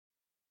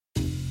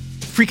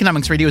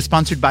Freakonomics Radio is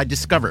sponsored by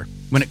Discover.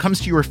 When it comes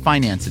to your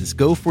finances,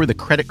 go for the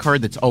credit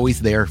card that's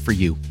always there for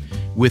you.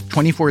 With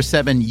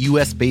 24/7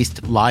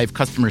 U.S.-based live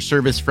customer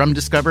service from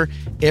Discover,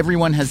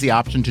 everyone has the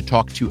option to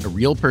talk to a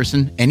real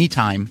person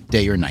anytime,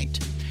 day or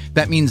night.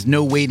 That means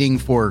no waiting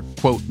for,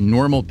 quote,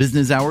 normal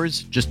business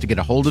hours just to get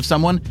a hold of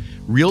someone.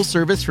 Real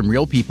service from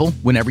real people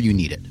whenever you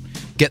need it.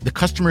 Get the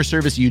customer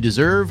service you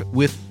deserve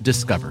with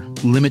Discover.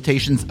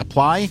 Limitations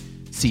apply.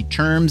 See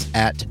terms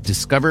at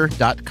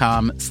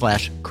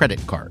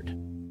discover.com/creditcard.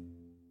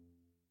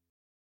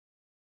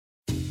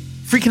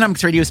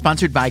 Freakonomics Radio is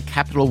sponsored by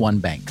Capital One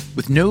Bank.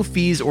 With no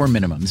fees or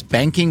minimums,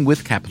 banking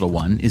with Capital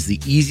One is the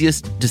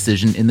easiest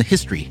decision in the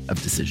history of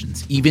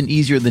decisions, even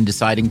easier than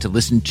deciding to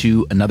listen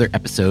to another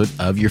episode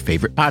of your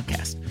favorite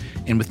podcast.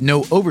 And with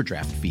no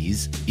overdraft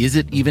fees, is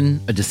it even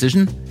a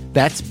decision?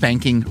 That's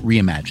banking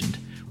reimagined.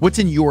 What's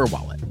in your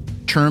wallet?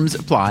 Terms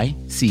apply.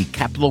 See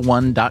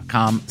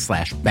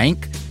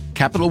CapitalOne.com/bank.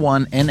 Capital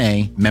One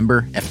N.A.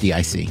 member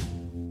FDIC.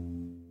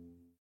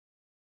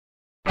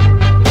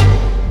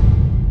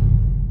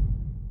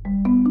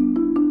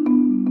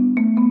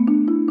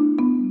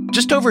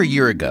 Just over a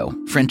year ago,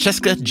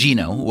 Francesca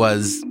Gino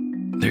was,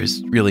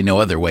 there's really no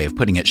other way of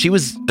putting it, she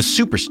was a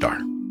superstar,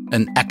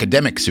 an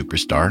academic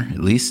superstar, at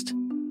least.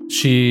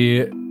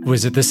 She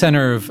was at the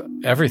center of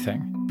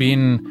everything,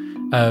 being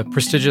a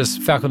prestigious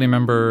faculty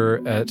member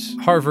at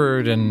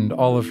Harvard and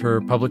all of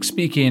her public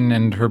speaking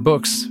and her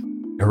books.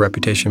 Her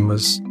reputation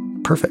was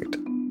perfect.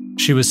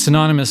 She was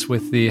synonymous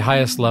with the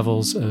highest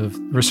levels of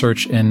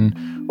research in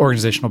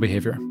organizational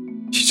behavior.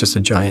 She's just a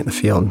giant in the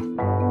field.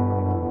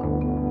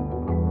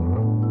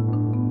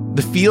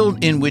 The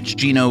field in which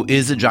Gino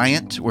is a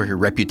giant, where her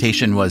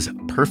reputation was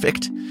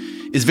perfect,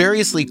 is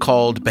variously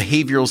called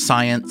behavioral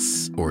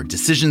science or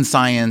decision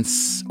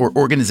science or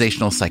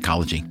organizational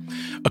psychology.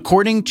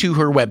 According to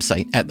her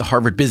website at the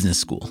Harvard Business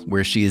School,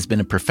 where she has been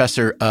a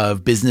professor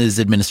of business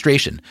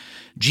administration,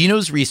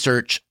 Gino's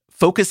research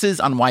focuses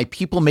on why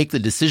people make the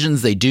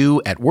decisions they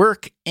do at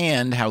work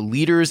and how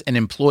leaders and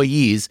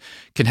employees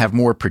can have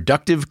more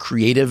productive,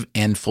 creative,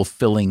 and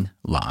fulfilling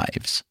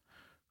lives.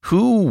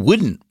 Who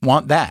wouldn't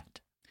want that?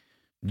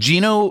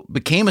 Gino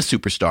became a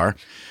superstar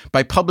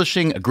by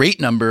publishing a great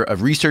number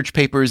of research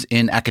papers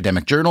in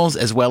academic journals,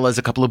 as well as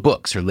a couple of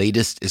books. Her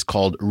latest is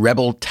called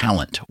Rebel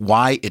Talent: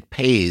 Why It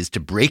Pays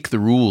to Break the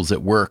Rules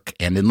at Work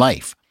and in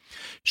Life.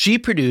 She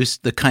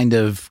produced the kind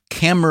of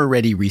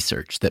camera-ready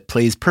research that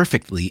plays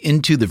perfectly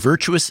into the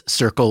virtuous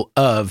circle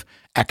of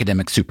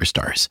academic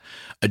superstars.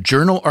 A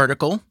journal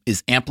article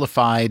is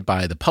amplified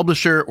by the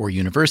publisher or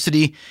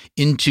university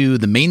into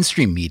the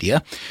mainstream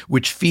media,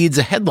 which feeds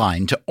a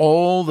headline to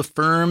all the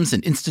firms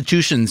and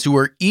institutions who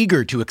are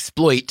eager to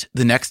exploit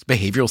the next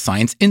behavioral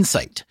science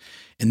insight.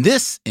 And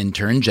this, in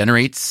turn,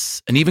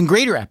 generates an even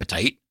greater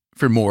appetite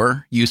for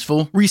more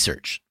useful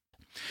research.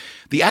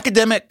 The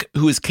academic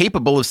who is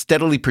capable of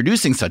steadily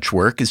producing such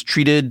work is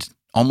treated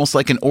almost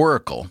like an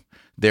oracle.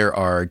 There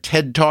are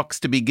TED Talks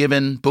to be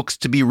given, books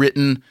to be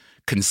written,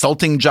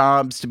 consulting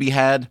jobs to be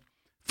had.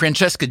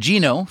 Francesca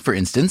Gino, for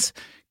instance,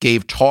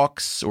 gave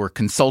talks or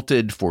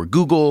consulted for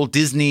Google,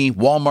 Disney,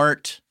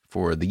 Walmart,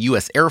 for the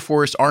U.S. Air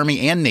Force,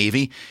 Army, and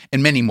Navy,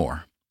 and many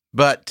more.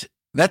 But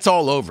that's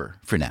all over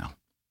for now.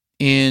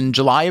 In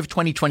July of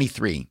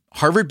 2023,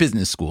 Harvard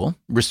Business School,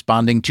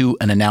 responding to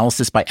an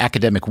analysis by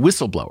academic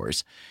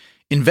whistleblowers,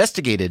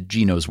 investigated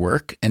Gino's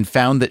work and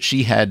found that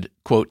she had,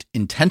 quote,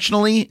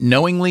 intentionally,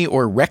 knowingly,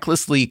 or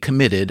recklessly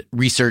committed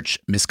research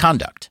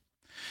misconduct.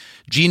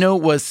 Gino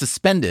was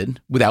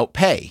suspended without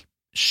pay.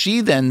 She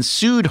then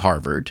sued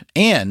Harvard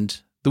and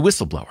the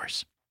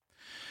whistleblowers.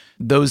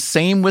 Those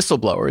same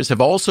whistleblowers have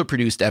also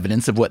produced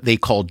evidence of what they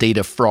call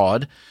data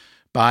fraud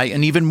by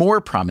an even more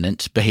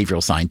prominent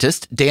behavioral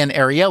scientist, Dan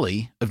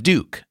Ariely of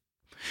Duke.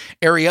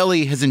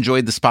 Ariely has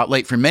enjoyed the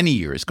spotlight for many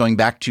years, going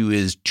back to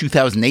his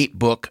 2008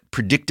 book,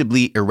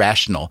 Predictably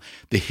Irrational: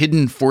 The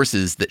Hidden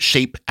Forces That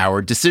Shape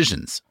Our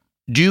Decisions.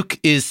 Duke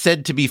is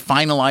said to be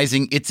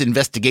finalizing its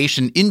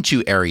investigation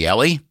into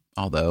Ariely,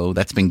 although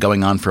that's been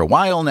going on for a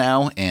while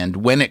now, and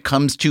when it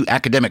comes to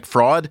academic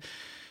fraud,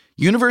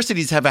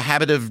 universities have a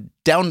habit of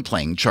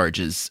downplaying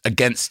charges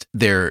against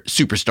their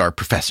superstar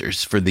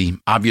professors for the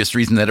obvious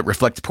reason that it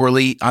reflects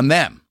poorly on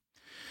them.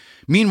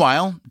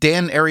 Meanwhile,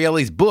 Dan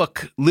Ariely's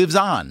book lives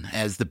on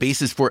as the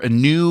basis for a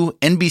new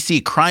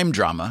NBC crime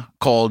drama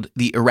called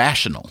The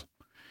Irrational.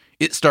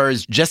 It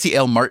stars Jesse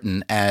L.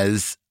 Martin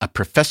as a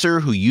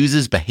professor who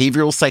uses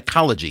behavioral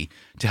psychology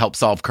to help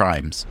solve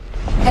crimes.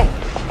 Hey,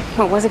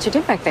 what was it you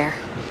did back there?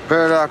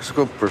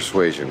 Paradoxical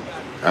persuasion.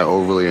 I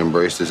overly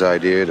embraced his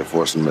idea to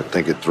force him to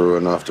think it through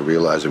enough to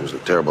realize it was a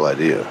terrible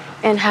idea.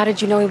 And how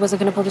did you know he wasn't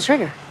going to pull the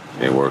trigger?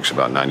 It works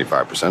about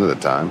 95% of the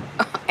time.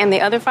 And the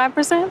other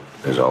 5%?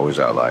 There's always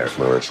outliers,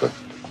 Larissa.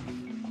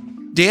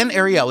 Dan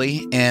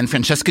Ariely and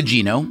Francesca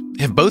Gino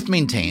have both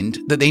maintained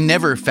that they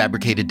never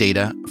fabricated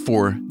data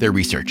for their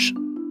research.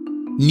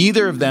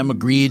 Neither of them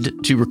agreed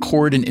to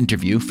record an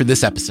interview for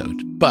this episode,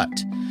 but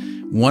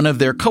one of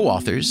their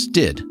co-authors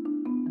did.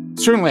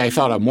 Certainly, I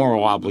felt a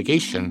moral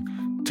obligation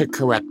to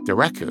correct the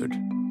record.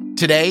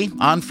 Today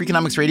on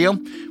Freakonomics Radio,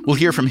 we'll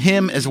hear from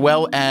him as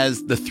well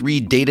as the 3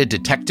 data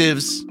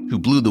detectives who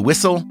blew the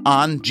whistle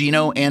on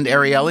Gino and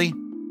Ariely.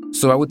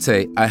 So I would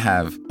say I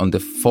have, on the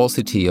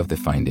falsity of the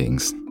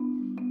findings,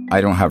 I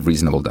don't have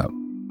reasonable doubt.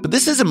 But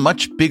this is a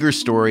much bigger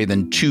story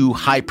than 2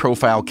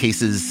 high-profile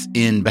cases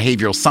in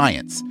behavioral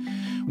science.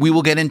 We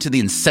will get into the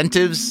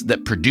incentives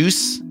that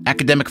produce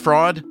academic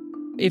fraud.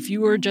 If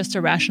you were just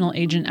a rational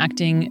agent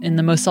acting in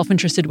the most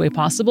self-interested way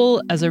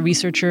possible as a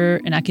researcher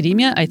in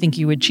academia, I think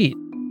you would cheat.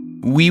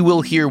 We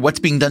will hear what's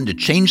being done to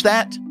change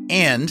that,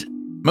 and,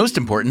 most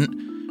important,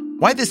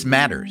 why this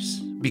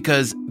matters.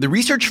 Because the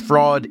research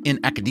fraud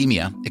in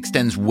academia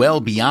extends well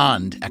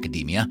beyond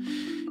academia,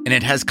 and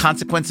it has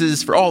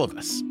consequences for all of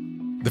us.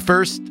 The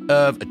first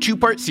of a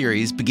 2-part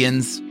series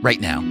begins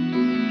right now.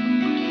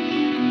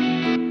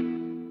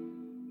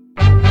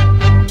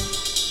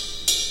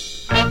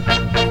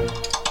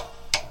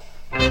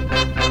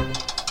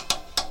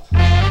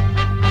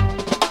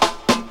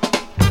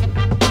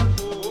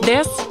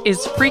 This is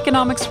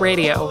Freakonomics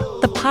Radio,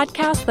 the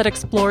podcast that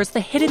explores the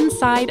hidden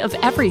side of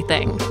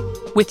everything,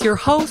 with your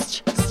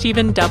host,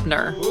 Stephen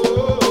Dubner.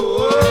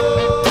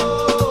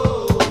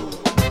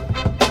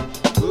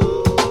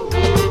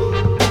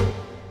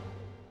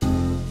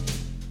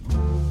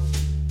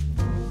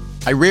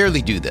 I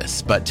rarely do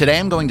this, but today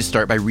I'm going to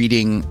start by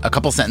reading a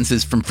couple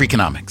sentences from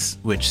Freakonomics,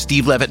 which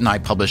Steve Levitt and I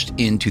published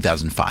in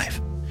 2005.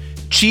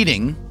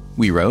 Cheating,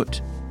 we wrote,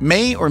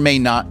 may or may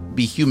not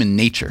be human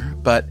nature,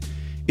 but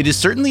it is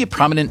certainly a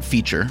prominent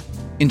feature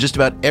in just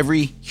about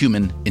every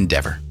human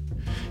endeavor.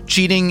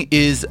 Cheating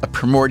is a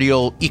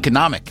primordial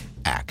economic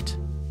act,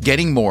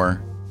 getting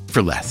more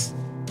for less.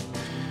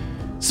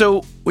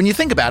 So when you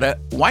think about it,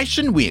 why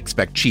shouldn't we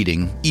expect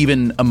cheating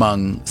even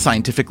among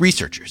scientific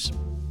researchers?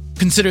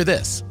 Consider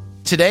this.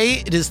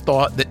 Today, it is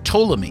thought that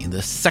Ptolemy, the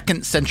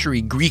 2nd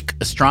century Greek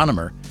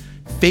astronomer,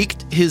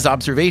 faked his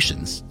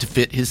observations to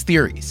fit his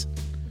theories.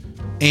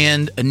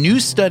 And a new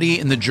study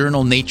in the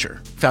journal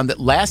Nature found that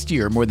last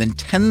year, more than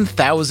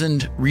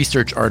 10,000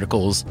 research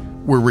articles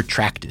were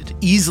retracted,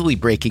 easily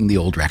breaking the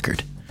old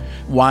record.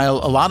 While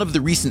a lot of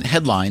the recent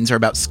headlines are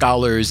about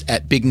scholars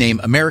at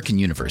big-name American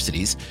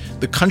universities,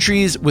 the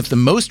countries with the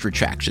most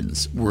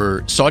retractions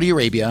were Saudi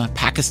Arabia,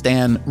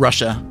 Pakistan,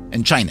 Russia,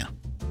 and China.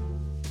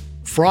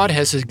 Fraud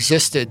has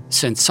existed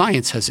since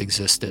science has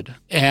existed,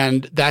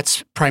 and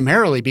that's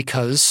primarily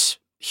because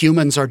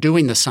humans are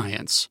doing the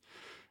science.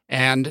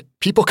 And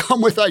people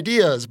come with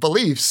ideas,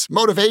 beliefs,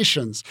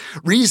 motivations,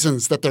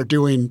 reasons that they're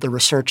doing the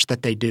research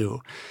that they do.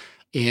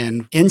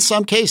 And in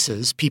some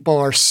cases, people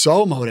are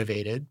so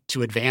motivated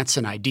to advance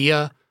an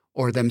idea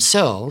or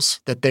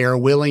themselves that they are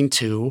willing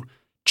to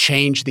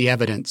change the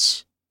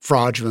evidence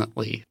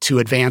fraudulently to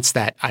advance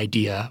that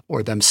idea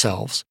or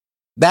themselves.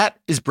 That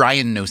is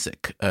Brian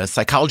Nosek, a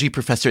psychology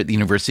professor at the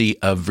University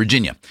of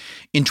Virginia.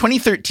 In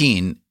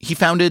 2013, he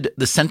founded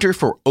the Center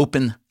for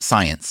Open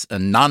Science, a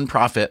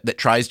nonprofit that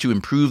tries to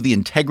improve the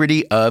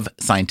integrity of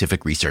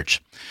scientific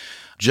research.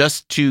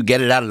 Just to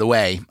get it out of the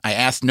way, I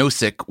asked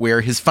Nosek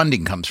where his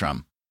funding comes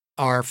from.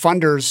 Our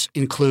funders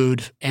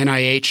include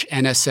NIH,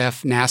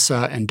 NSF,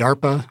 NASA, and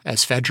DARPA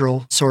as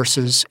federal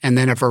sources, and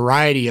then a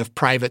variety of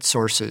private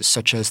sources,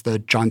 such as the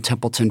John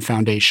Templeton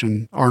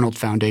Foundation, Arnold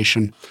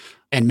Foundation,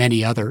 and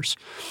many others.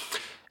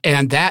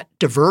 And that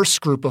diverse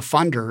group of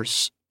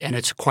funders, and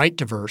it's quite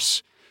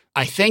diverse,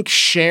 I think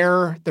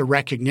share the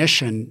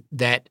recognition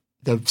that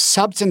the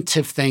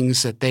substantive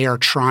things that they are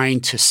trying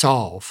to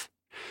solve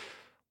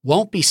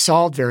won't be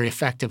solved very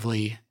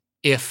effectively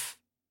if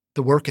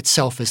the work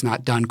itself is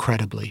not done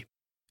credibly.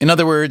 In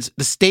other words,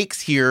 the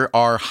stakes here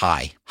are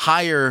high,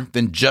 higher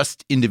than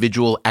just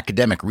individual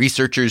academic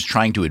researchers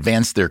trying to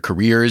advance their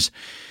careers.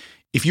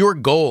 If your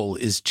goal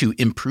is to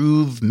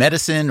improve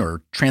medicine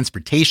or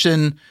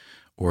transportation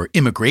or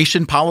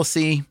immigration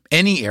policy,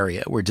 any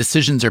area where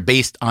decisions are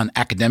based on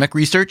academic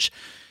research,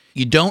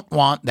 you don't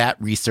want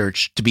that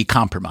research to be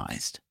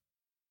compromised.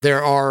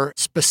 There are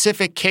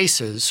specific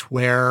cases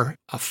where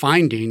a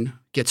finding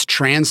gets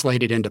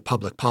translated into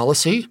public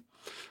policy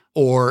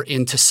or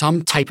into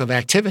some type of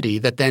activity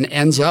that then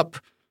ends up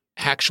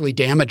actually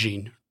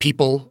damaging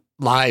people,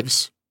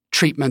 lives,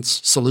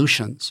 treatments,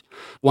 solutions.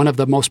 One of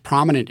the most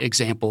prominent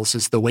examples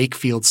is the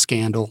Wakefield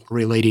scandal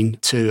relating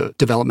to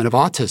development of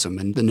autism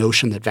and the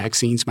notion that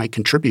vaccines might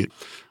contribute.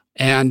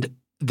 And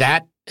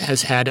that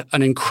has had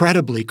an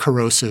incredibly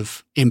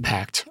corrosive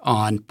impact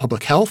on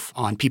public health,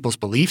 on people's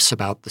beliefs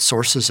about the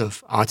sources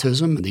of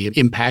autism and the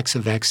impacts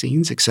of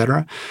vaccines, et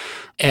cetera.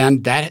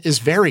 And that is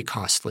very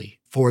costly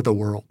for the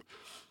world.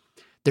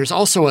 There's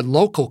also a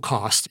local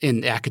cost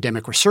in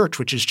academic research,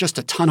 which is just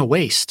a ton of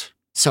waste.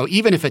 So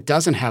even if it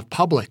doesn't have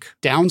public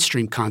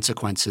downstream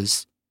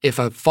consequences, if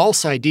a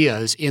false idea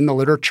is in the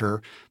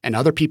literature and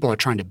other people are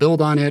trying to build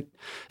on it,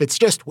 it's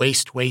just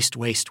waste, waste,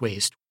 waste,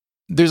 waste.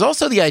 There's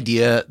also the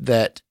idea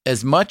that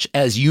as much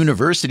as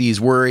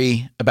universities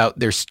worry about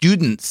their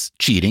students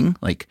cheating,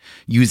 like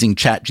using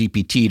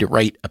ChatGPT to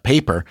write a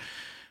paper,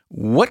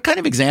 what kind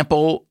of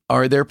example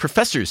are their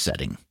professors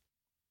setting?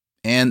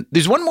 And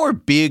there's one more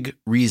big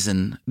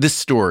reason this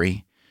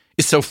story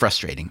is so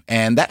frustrating.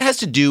 And that has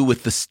to do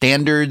with the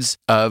standards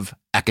of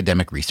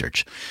academic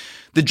research.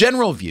 The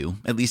general view,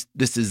 at least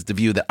this is the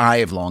view that I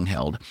have long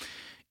held,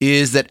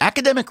 is that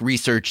academic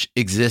research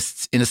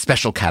exists in a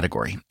special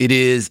category. It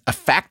is a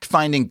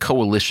fact-finding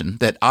coalition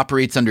that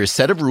operates under a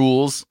set of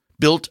rules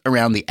built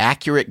around the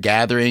accurate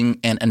gathering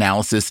and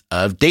analysis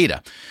of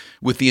data,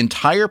 with the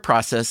entire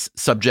process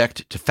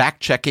subject to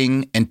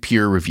fact-checking and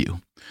peer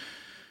review.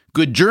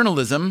 Good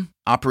journalism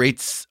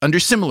operates under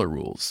similar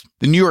rules.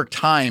 The New York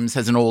Times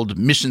has an old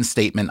mission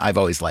statement I've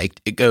always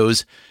liked. It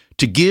goes,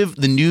 "To give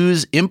the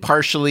news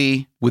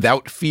impartially,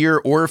 without fear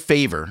or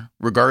favor,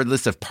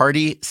 regardless of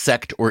party,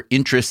 sect, or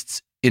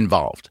interests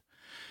involved."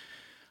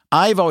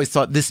 I've always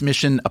thought this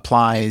mission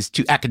applies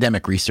to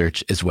academic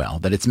research as well,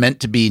 that it's meant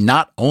to be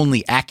not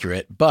only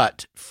accurate,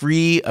 but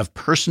free of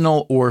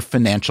personal or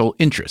financial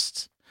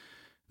interests.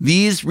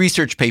 These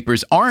research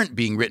papers aren't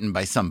being written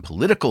by some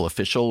political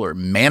official or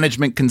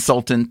management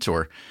consultant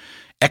or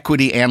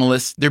equity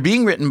analyst. They're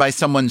being written by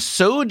someone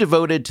so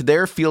devoted to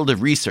their field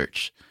of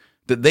research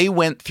that they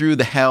went through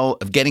the hell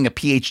of getting a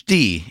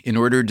PhD in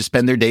order to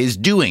spend their days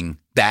doing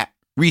that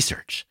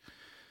research.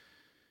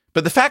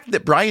 But the fact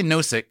that Brian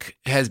Nosek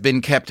has been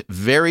kept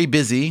very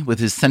busy with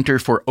his Center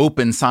for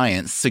Open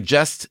Science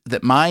suggests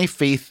that my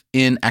faith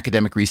in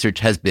academic research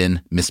has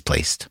been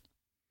misplaced.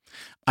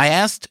 I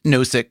asked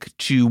Nosek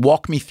to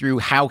walk me through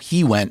how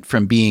he went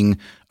from being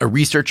a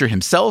researcher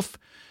himself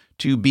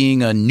to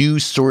being a new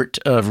sort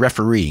of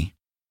referee.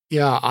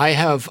 Yeah, I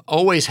have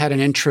always had an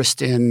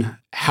interest in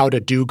how to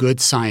do good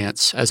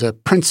science as a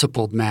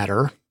principled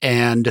matter.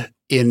 And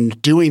in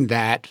doing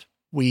that,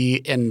 we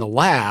in the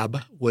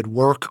lab would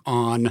work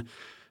on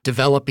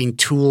developing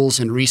tools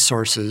and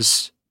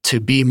resources to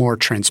be more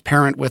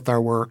transparent with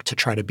our work, to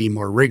try to be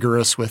more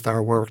rigorous with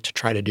our work, to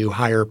try to do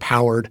higher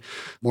powered,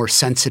 more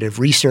sensitive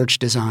research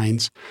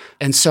designs.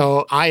 And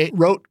so I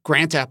wrote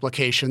grant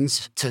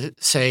applications to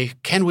say,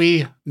 can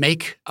we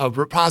make a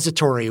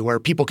repository where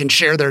people can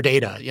share their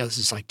data? This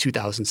is like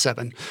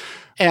 2007.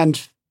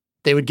 And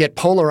they would get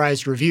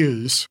polarized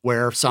reviews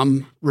where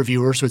some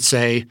reviewers would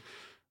say,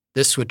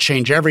 this would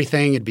change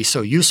everything. It'd be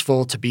so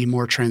useful to be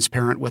more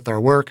transparent with our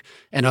work.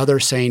 And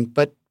others saying,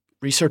 but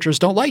researchers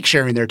don't like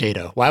sharing their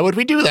data. Why would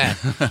we do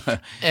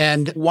that?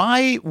 And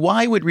why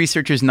would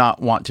researchers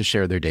not want to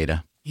share their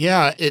data?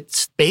 Yeah,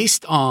 it's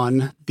based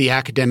on the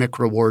academic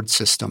reward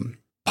system.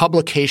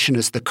 Publication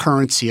is the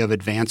currency of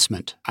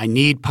advancement. I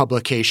need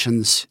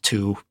publications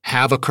to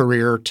have a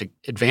career, to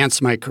advance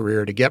my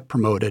career, to get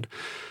promoted.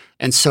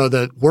 And so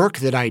the work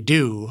that I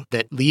do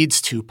that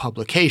leads to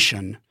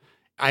publication,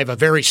 I have a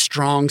very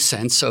strong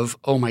sense of,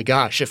 oh my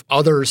gosh, if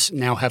others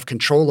now have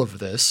control of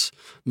this,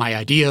 my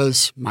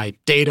ideas, my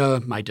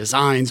data, my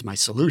designs, my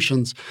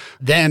solutions,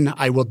 then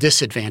I will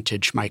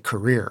disadvantage my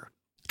career.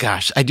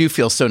 Gosh, I do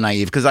feel so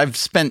naive because I've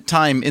spent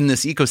time in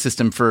this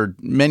ecosystem for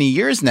many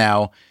years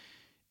now.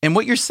 And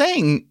what you're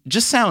saying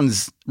just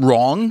sounds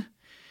wrong,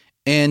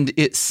 and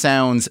it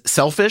sounds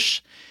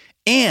selfish.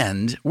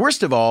 And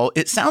worst of all,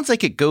 it sounds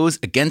like it goes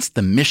against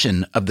the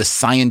mission of the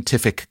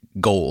scientific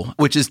goal,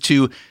 which is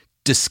to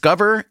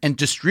discover and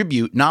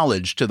distribute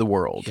knowledge to the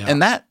world. Yeah.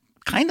 And that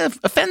kind of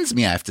offends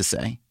me, I have to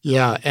say.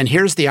 Yeah. And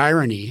here's the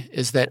irony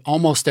is that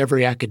almost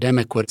every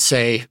academic would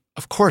say,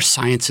 of course,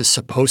 science is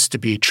supposed to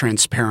be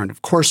transparent.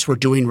 Of course, we're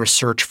doing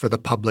research for the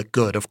public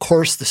good. Of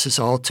course, this is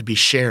all to be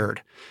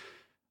shared.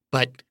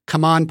 But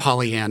come on,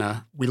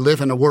 Pollyanna, we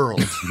live in a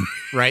world,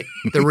 right?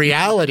 The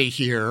reality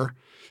here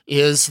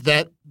is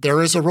that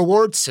there is a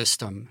reward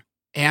system,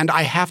 and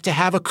I have to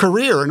have a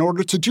career in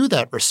order to do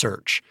that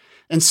research.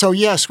 And so,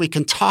 yes, we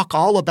can talk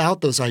all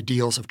about those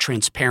ideals of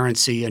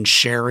transparency and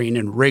sharing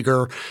and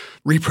rigor,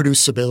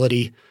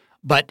 reproducibility.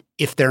 But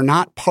if they're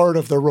not part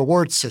of the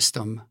reward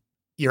system,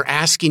 you're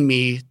asking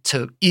me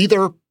to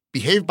either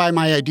behave by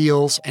my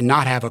ideals and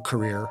not have a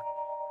career,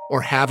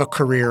 or have a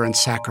career and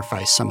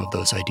sacrifice some of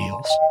those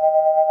ideals.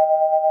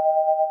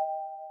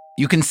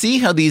 You can see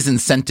how these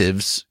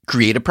incentives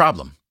create a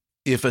problem.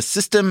 If a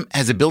system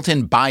has a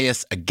built-in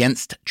bias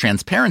against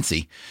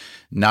transparency,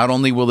 not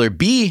only will there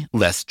be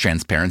less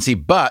transparency,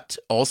 but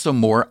also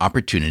more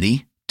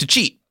opportunity to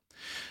cheat.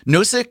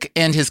 Nosek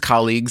and his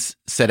colleagues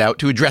set out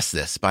to address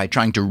this by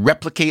trying to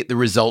replicate the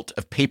result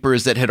of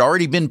papers that had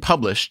already been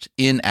published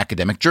in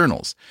academic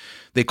journals.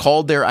 They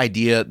called their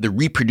idea the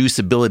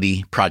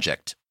Reproducibility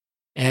Project.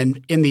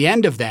 And in the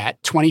end of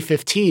that,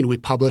 2015, we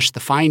published the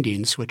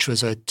findings, which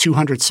was a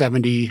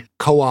 270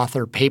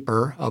 co-author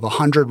paper of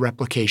 100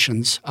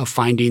 replications of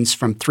findings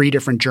from 3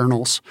 different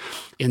journals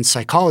in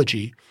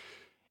psychology.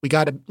 We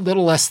got a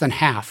little less than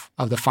half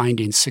of the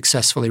findings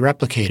successfully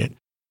replicated.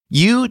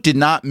 You did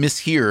not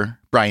mishear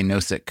Brian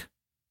Nosek.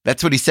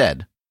 That's what he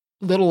said.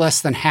 Little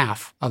less than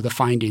half of the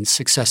findings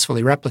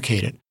successfully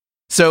replicated.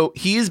 So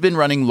he's been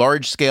running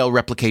large-scale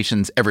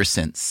replications ever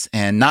since,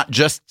 and not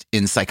just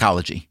in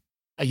psychology.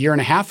 A year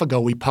and a half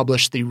ago, we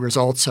published the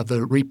results of the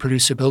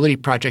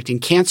Reproducibility Project in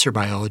cancer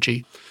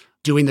biology,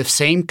 doing the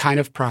same kind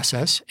of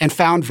process, and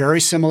found very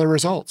similar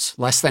results.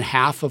 Less than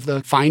half of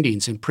the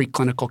findings in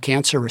preclinical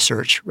cancer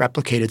research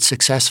replicated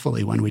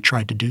successfully when we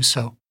tried to do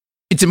so.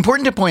 It's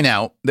important to point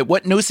out that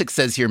what Nozick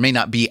says here may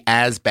not be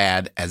as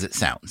bad as it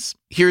sounds.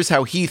 Here's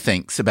how he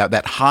thinks about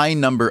that high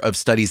number of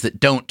studies that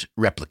don't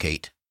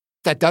replicate.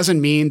 That doesn't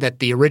mean that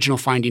the original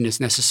finding is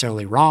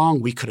necessarily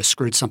wrong. We could have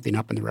screwed something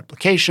up in the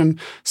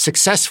replication.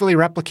 Successfully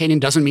replicating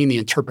doesn't mean the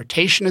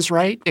interpretation is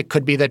right. It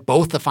could be that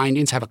both the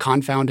findings have a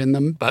confound in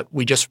them, but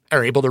we just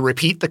are able to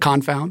repeat the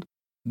confound.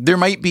 There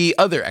might be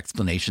other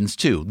explanations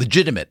too,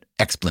 legitimate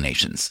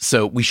explanations.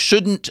 So we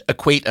shouldn't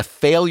equate a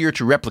failure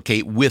to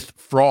replicate with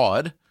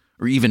fraud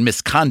or even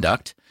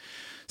misconduct.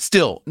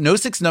 Still,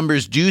 Nozick's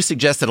numbers do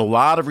suggest that a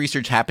lot of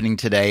research happening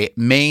today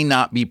may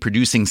not be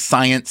producing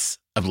science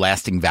of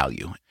lasting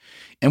value.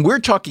 And we're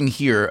talking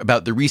here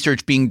about the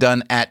research being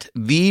done at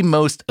the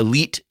most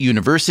elite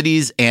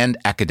universities and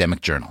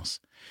academic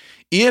journals.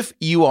 If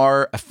you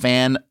are a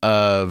fan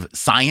of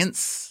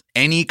science,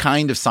 any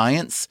kind of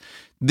science,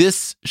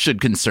 this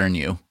should concern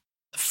you.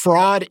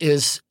 Fraud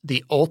is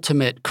the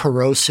ultimate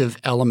corrosive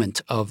element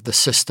of the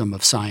system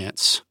of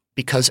science,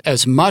 because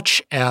as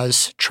much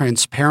as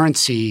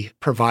transparency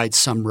provides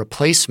some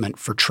replacement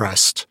for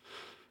trust,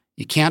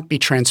 you can't be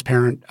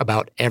transparent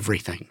about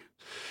everything.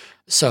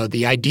 So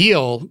the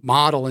ideal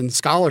model in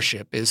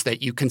scholarship is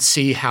that you can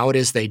see how it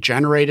is they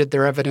generated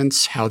their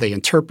evidence, how they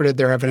interpreted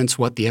their evidence,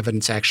 what the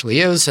evidence actually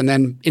is, and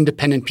then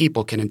independent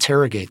people can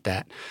interrogate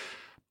that.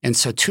 And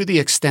so to the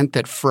extent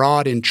that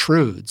fraud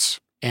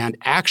intrudes and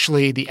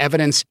actually the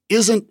evidence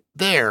isn't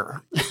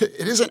there,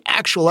 it isn't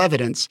actual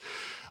evidence,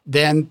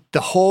 then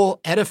the whole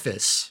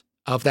edifice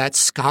of that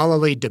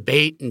scholarly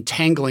debate and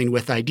tangling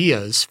with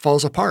ideas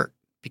falls apart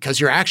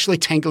because you're actually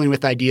tangling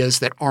with ideas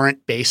that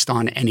aren't based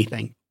on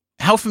anything.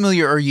 How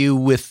familiar are you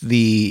with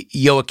the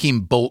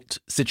Joachim Bolt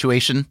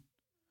situation?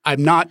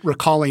 I'm not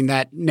recalling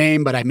that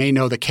name, but I may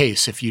know the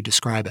case if you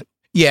describe it.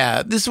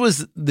 Yeah, this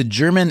was the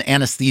German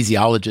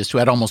anesthesiologist who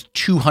had almost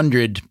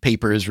 200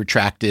 papers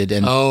retracted.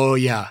 And oh,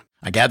 yeah.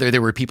 I gather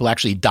there were people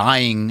actually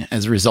dying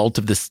as a result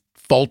of this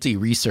faulty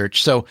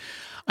research. So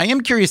I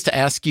am curious to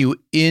ask you,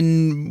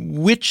 in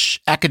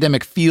which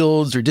academic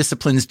fields or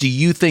disciplines do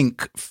you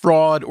think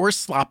fraud or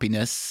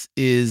sloppiness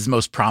is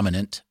most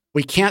prominent?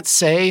 We can't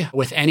say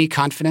with any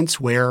confidence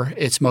where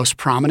it's most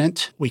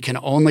prominent. We can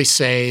only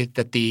say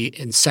that the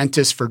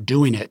incentives for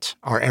doing it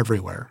are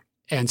everywhere.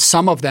 And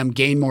some of them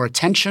gain more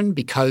attention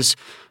because,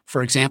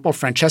 for example,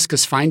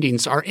 Francesca's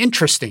findings are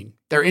interesting.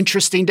 They're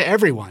interesting to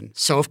everyone.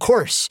 So, of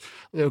course,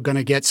 they're going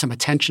to get some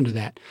attention to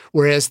that.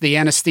 Whereas the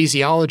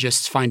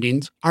anesthesiologist's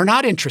findings are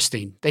not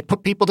interesting. They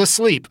put people to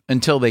sleep.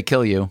 Until they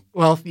kill you.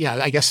 Well, yeah,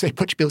 I guess they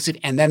put people to sleep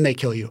and then they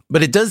kill you.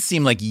 But it does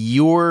seem like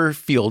your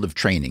field of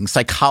training,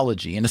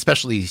 psychology, and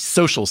especially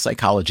social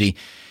psychology,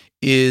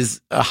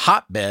 is a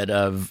hotbed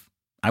of,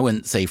 I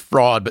wouldn't say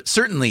fraud, but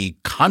certainly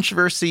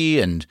controversy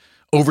and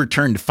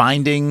overturned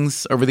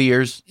findings over the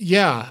years?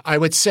 Yeah, I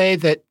would say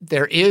that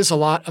there is a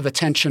lot of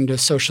attention to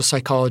social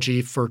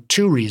psychology for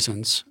two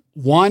reasons.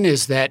 One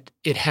is that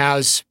it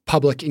has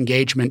public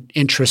engagement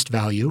interest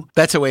value.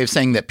 That's a way of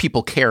saying that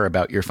people care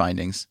about your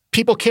findings.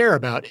 People care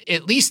about it,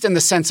 at least in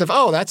the sense of,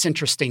 oh, that's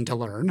interesting to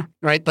learn,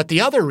 right? But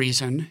the other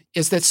reason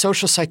is that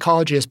social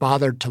psychology has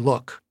bothered to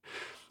look.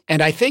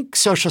 And I think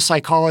social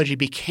psychology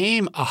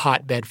became a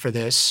hotbed for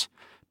this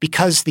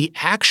because the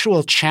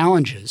actual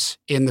challenges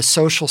in the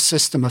social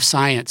system of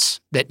science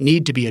that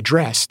need to be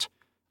addressed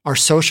are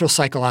social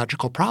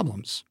psychological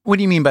problems. What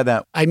do you mean by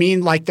that? I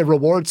mean like the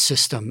reward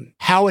system,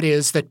 how it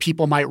is that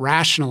people might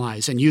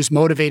rationalize and use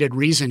motivated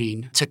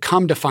reasoning to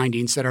come to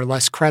findings that are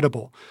less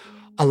credible.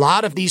 A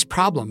lot of these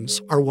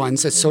problems are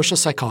ones that social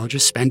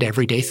psychologists spend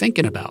every day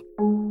thinking about.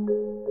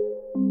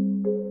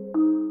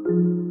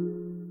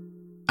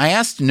 I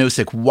asked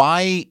Nozick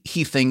why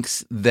he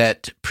thinks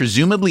that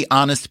presumably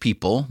honest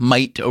people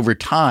might, over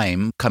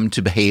time, come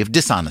to behave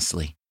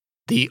dishonestly.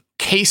 The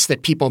case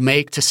that people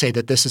make to say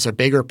that this is a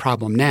bigger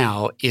problem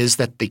now is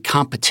that the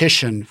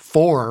competition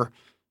for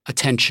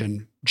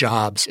attention,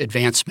 jobs,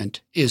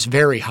 advancement is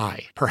very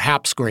high,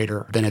 perhaps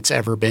greater than it's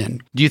ever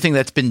been. Do you think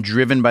that's been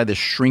driven by the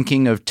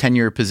shrinking of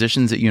tenure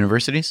positions at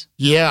universities?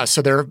 Yeah,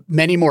 so there are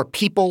many more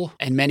people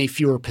and many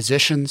fewer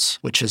positions,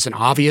 which is an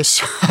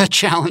obvious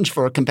challenge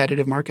for a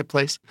competitive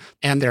marketplace.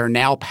 And there are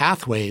now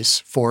pathways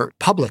for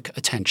public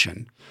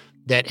attention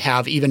that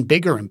have even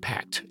bigger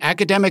impact.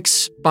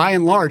 Academics, by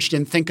and large,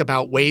 didn't think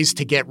about ways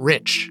to get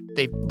rich.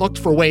 They looked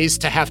for ways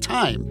to have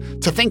time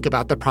to think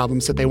about the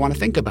problems that they want to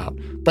think about.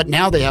 But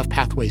now they have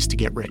pathways to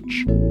get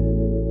rich.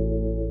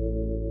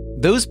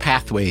 Those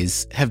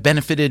pathways have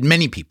benefited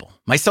many people,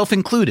 myself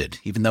included,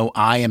 even though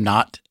I am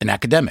not an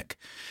academic.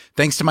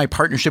 Thanks to my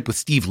partnership with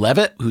Steve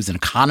Levitt, who's an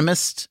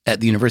economist at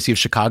the University of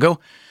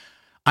Chicago,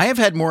 I have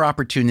had more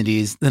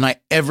opportunities than I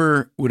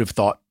ever would have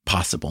thought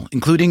possible,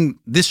 including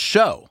this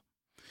show.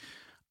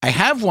 I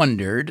have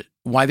wondered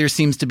why there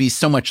seems to be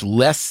so much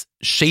less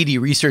shady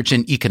research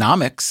in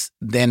economics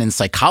than in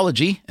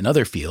psychology and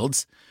other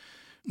fields.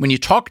 When you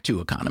talk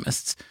to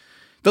economists,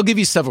 they'll give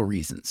you several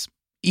reasons.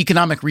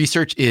 Economic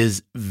research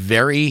is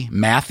very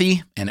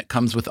mathy, and it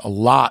comes with a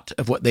lot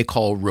of what they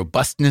call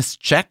robustness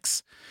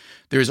checks.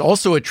 There's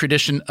also a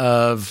tradition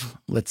of,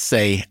 let's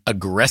say,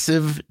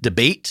 aggressive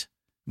debate.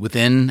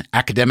 Within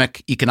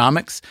academic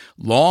economics,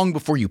 long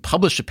before you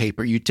publish a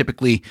paper, you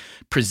typically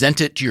present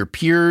it to your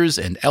peers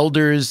and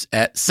elders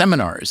at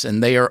seminars,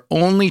 and they are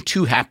only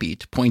too happy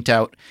to point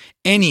out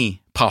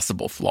any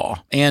possible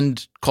flaw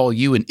and call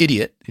you an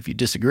idiot if you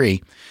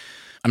disagree.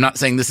 I'm not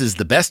saying this is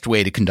the best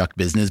way to conduct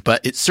business,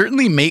 but it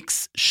certainly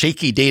makes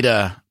shaky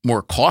data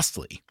more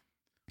costly.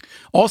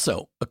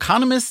 Also,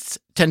 economists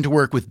tend to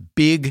work with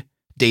big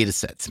data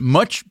sets,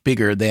 much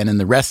bigger than in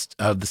the rest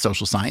of the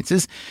social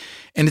sciences,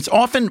 and it's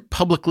often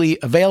publicly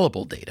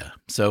available data,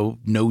 so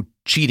no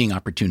cheating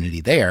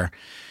opportunity there.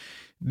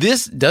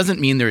 This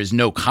doesn't mean there is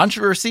no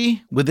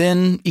controversy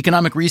within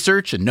economic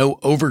research and no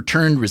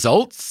overturned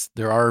results.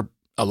 There are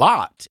a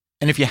lot.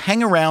 And if you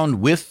hang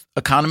around with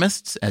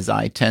economists, as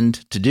I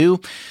tend to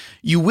do,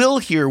 you will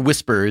hear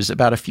whispers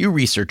about a few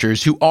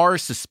researchers who are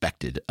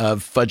suspected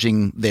of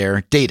fudging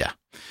their data.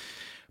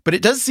 But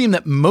it does seem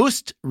that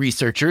most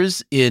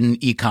researchers in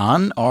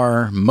econ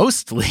are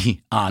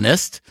mostly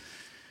honest.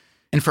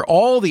 And for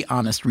all the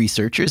honest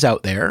researchers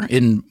out there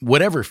in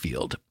whatever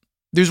field,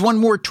 there's one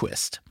more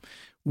twist.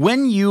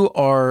 When you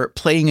are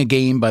playing a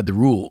game by the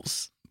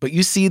rules, but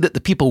you see that the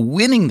people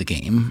winning the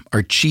game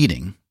are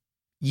cheating,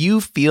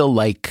 you feel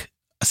like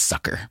a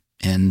sucker.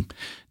 And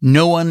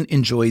no one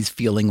enjoys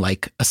feeling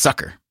like a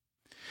sucker.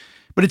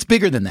 But it's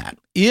bigger than that.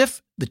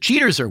 If the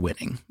cheaters are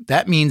winning,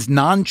 that means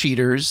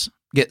non-cheaters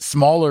get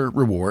smaller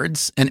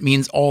rewards, and it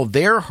means all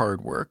their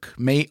hard work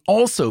may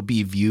also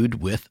be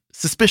viewed with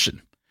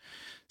suspicion.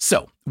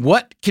 So,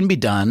 what can be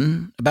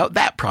done about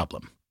that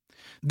problem?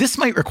 This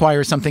might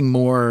require something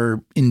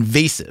more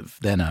invasive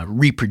than a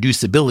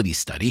reproducibility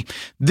study.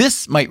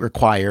 This might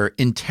require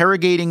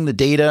interrogating the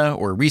data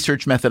or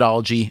research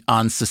methodology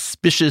on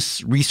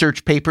suspicious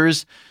research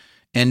papers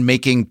and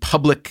making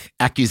public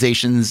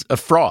accusations of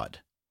fraud.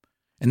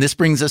 And this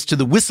brings us to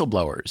the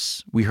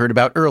whistleblowers we heard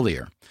about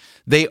earlier.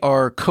 They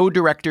are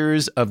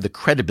co-directors of the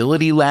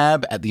Credibility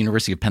Lab at the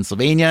University of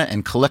Pennsylvania,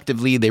 and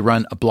collectively they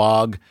run a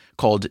blog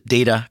called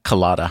Data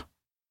Colada.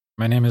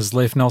 My name is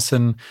Leif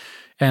Nelson,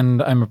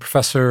 and I'm a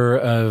professor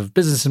of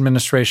business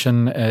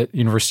administration at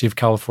University of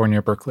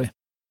California, Berkeley.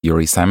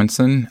 Yuri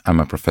Simonson. I'm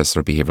a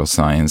professor of behavioral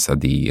science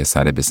at the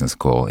ESADE Business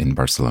School in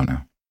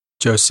Barcelona.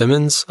 Joe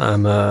Simmons.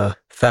 I'm a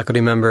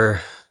faculty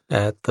member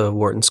at the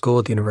Wharton School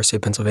at the University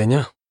of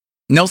Pennsylvania.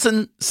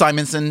 Nelson,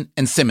 Simonson,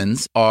 and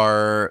Simmons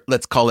are,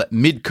 let's call it,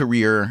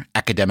 mid-career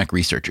academic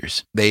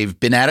researchers. They've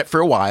been at it for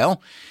a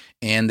while,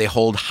 and they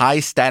hold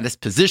high-status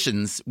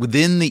positions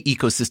within the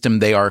ecosystem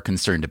they are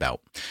concerned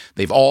about.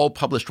 They've all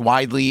published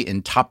widely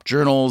in top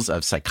journals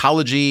of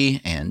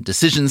psychology and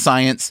decision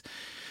science.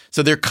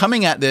 So they're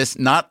coming at this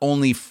not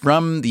only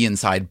from the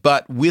inside,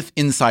 but with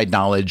inside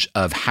knowledge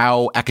of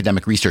how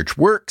academic research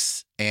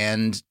works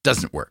and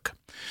doesn't work.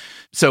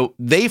 So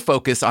they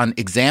focus on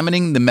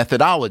examining the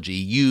methodology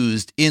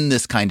used in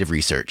this kind of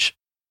research.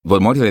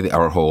 What motivated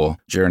our whole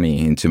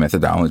journey into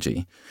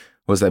methodology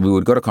was that we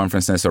would go to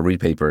conferences or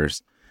read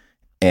papers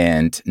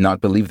and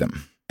not believe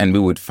them. And we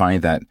would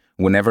find that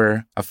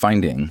whenever a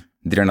finding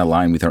didn't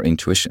align with our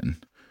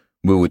intuition,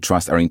 we would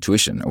trust our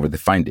intuition over the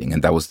finding.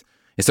 And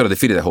it sort of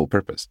defeated the whole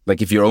purpose.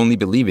 Like if you're only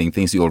believing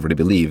things you already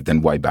believe,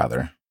 then why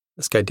bother?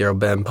 This guy, Daryl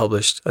Bem,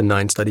 published a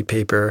 9-study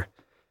paper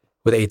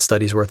with 8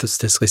 studies worth of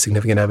statistically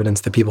significant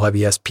evidence that people have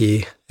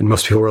ESP. And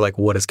most people were like,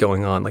 what is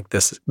going on? Like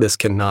this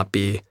cannot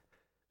be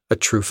a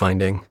true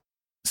finding.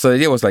 So the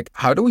idea was like,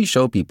 how do we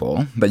show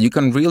people that you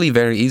can really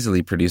very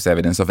easily produce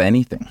evidence of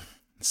anything?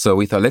 So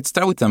we thought, let's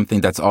start with something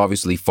that's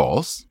obviously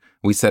false.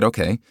 We said,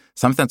 okay,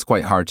 something that's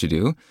quite hard to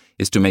do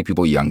is to make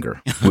people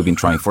younger. We've been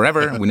trying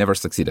forever. We never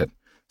succeeded.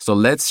 So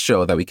let's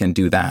show that we can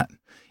do that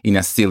in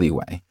a silly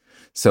way.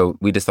 So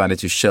we decided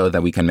to show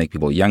that we can make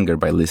people younger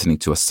by listening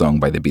to a song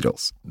by the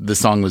Beatles. The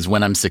song was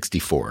When I'm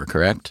 64,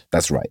 correct?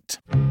 That's right.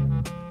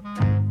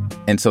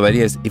 And so the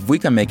idea is, if we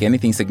can make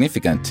anything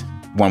significant,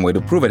 one way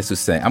to prove it is to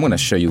say, I'm going to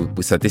show you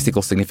with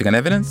statistical significant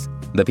evidence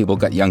that people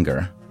got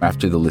younger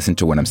after they listened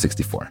to When I'm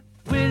 64.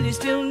 Will you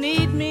still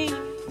need me?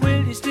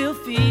 Will you still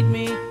feed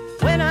me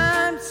when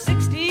I'm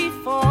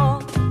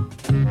 64?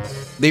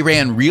 They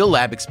ran real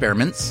lab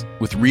experiments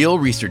with real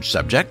research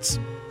subjects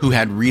who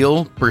had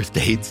real birth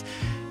dates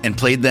and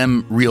played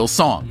them real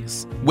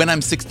songs, When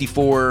I'm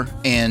 64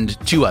 and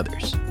 2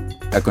 others.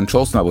 A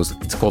control song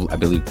it's called, I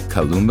believe,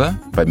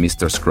 Kalumba by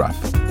Mr. Scruff.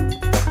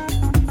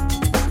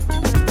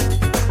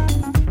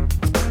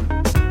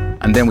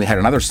 And then we had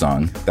another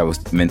song that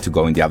was meant to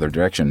go in the other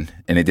direction,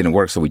 and it didn't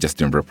work, so we just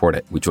didn't report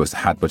it, which was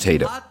Hot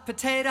Potato. Hot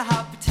potato,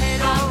 hot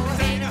potato, hot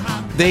potato,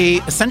 hot potato. They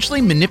essentially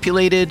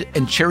manipulated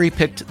and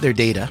cherry-picked their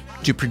data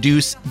to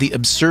produce the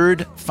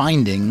absurd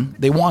finding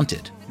they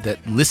wanted, that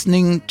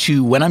listening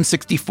to When I'm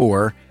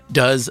 64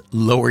 does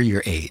lower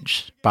your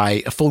age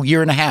by a full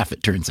year and a half,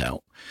 it turns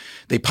out.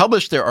 They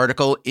published their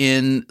article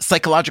in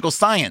Psychological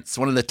Science,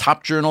 one of the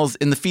top journals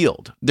in the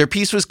field. Their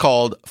piece was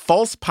called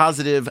False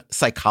Positive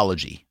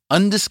Psychology.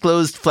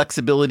 Undisclosed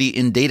flexibility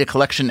in data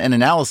collection and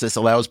analysis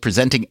allows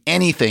presenting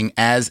anything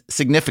as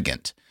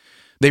significant.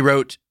 They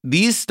wrote,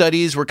 these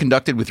studies were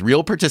conducted with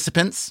real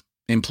participants.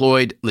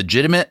 employed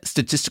legitimate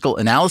statistical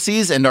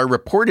analyses, and are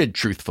reported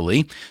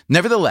truthfully.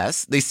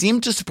 Nevertheless, they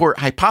seem to support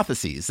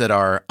hypotheses that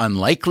are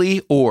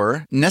unlikely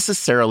or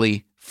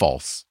necessarily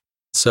false.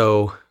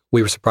 So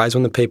we were surprised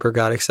when the paper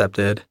got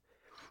accepted.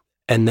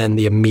 And then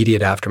the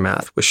immediate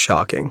aftermath was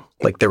shocking.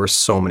 Like, there were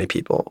so many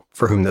people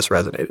for whom this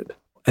resonated.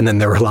 And then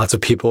there were lots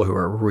of people who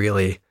were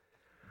really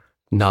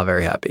not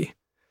very happy.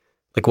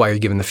 Like, why are you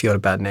giving the field a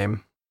bad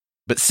name?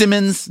 But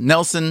Simmons,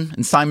 Nelson,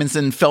 and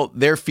Simonson felt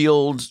their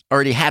field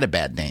already had a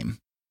bad name.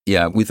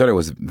 Yeah, we thought it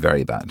was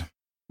very bad.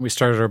 We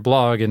started our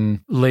blog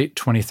in late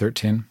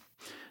 2013.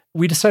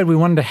 We decided we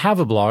wanted to have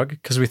a blog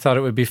because we thought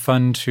it would be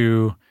fun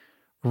to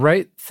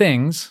write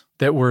things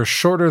that were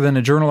shorter than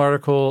a journal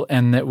article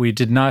and that we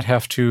did not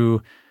have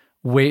to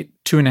wait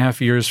 2.5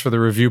 years for the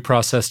review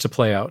process to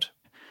play out.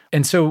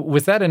 And so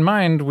with that in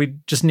mind, we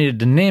just needed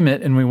to name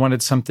it, and we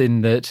wanted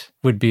something that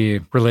would be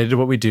related to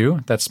what we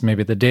do. That's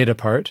maybe the data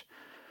part,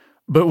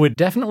 but would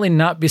definitely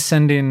not be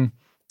sending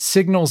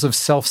signals of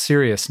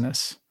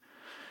self-seriousness.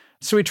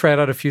 So we tried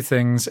out a few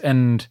things,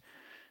 and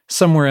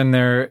somewhere in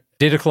there,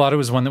 Data Colada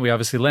was one that we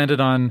obviously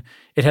landed on.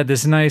 It had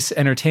this nice,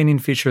 entertaining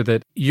feature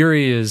that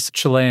Yuri is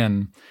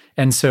Chilean.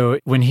 And so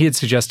when he had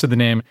suggested the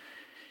name,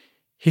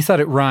 he thought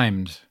it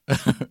rhymed,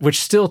 which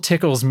still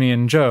tickles me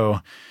and Joe,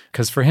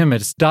 because for him,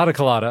 it's Data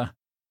Colada.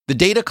 The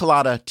Data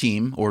Colada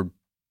team, or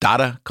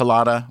Data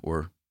Colada,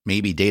 or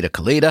maybe Data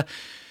Colada,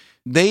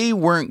 they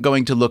weren't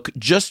going to look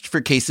just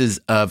for cases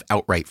of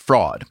outright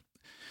fraud.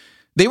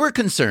 They were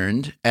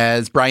concerned,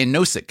 as Brian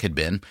Nosek had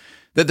been,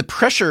 that the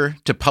pressure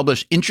to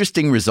publish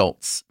interesting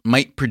results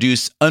might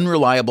produce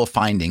unreliable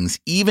findings,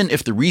 even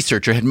if the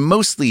researcher had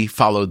mostly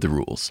followed the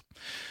rules.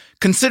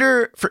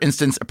 Consider, for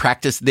instance, a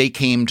practice they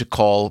came to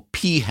call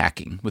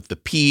p-hacking, with the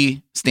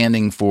P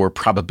standing for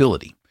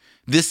probability.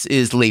 This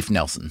is Leif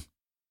Nelson.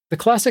 The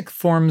classic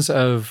forms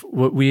of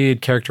what we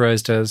had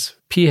characterized as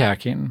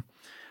p-hacking,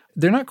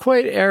 they're not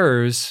quite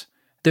errors.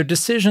 They're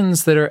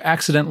decisions that are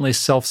accidentally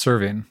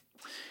self-serving.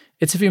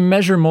 It's if you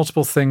measure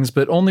multiple things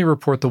but only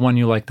report the one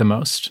you like the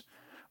most.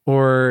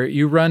 Or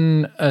you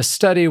run a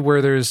study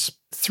where there's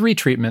 3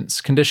 treatments,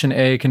 condition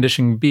A,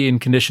 condition B,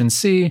 and condition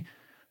C,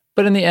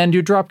 but in the end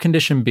you drop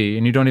condition B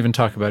and you don't even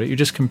talk about it. You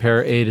just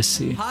compare A to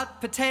C.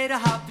 Hot potato,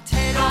 hot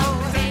potato.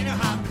 Hot potato,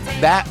 hot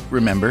potato. That,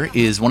 remember,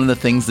 is one of the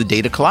things the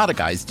Data Colada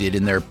guys did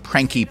in their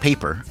pranky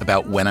paper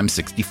about When I'm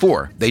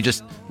 64. They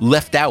just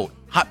left out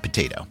hot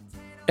potato.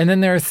 And then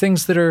there are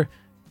things that are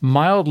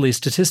mildly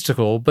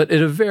statistical, but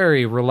in a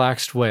very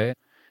relaxed way.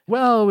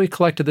 Well, we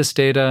collected this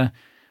data,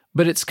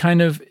 but it's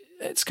kind of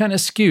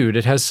skewed.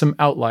 It has some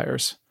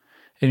outliers.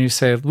 And you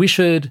say, we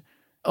should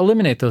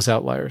eliminate those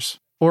outliers,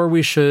 or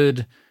we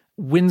should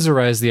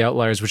Winsorize the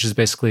outliers, which is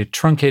basically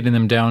truncating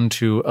them down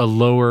to a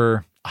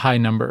lower high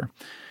number.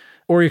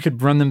 Or you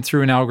could run them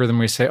through an algorithm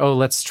where you say, oh,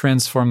 let's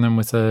transform them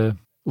with a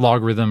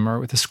logarithm or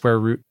with a square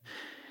root.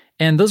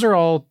 And those are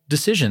all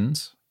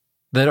decisions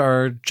that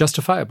are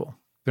justifiable.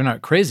 They're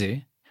not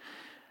crazy.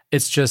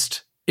 It's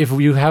just if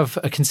you have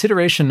a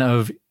consideration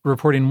of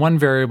reporting one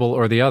variable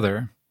or the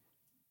other,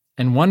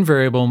 and one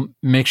variable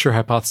makes your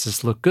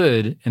hypothesis look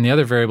good, and the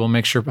other variable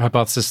makes your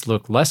hypothesis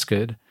look less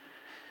good,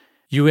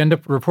 you end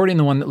up reporting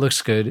the one that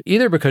looks good,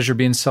 either because you're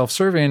being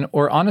self-serving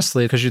or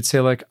honestly because you'd say,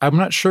 like, I'm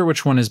not sure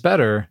which one is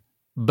better,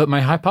 but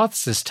my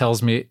hypothesis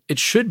tells me it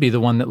should be the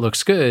one that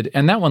looks good,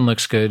 and that one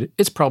looks good.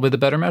 It's probably the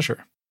better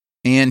measure.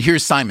 And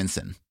here's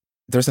Simonson.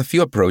 There's a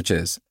few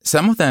approaches.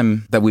 Some of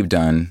them that we've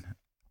done,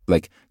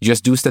 like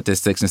just do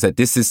statistics and say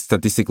this is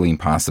statistically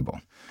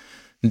impossible.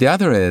 The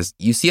other is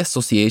you see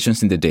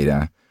associations in the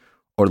data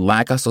or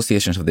lack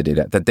associations of the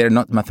data that they're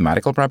not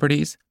mathematical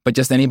properties, but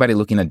just anybody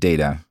looking at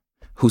data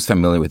who's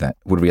familiar with that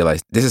would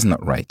realize this is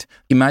not right.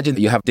 Imagine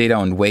that you have data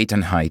on weight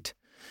and height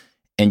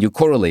and you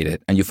correlate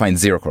it and you find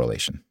zero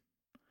correlation.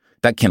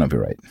 That cannot be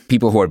right.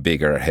 People who are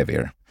bigger are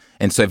heavier.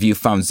 And so if you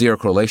found zero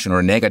correlation or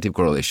a negative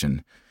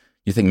correlation,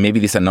 you think maybe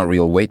these are not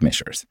real weight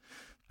measures.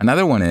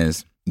 Another one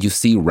is you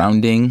see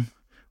rounding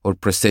or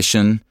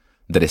precision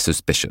that is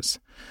suspicious.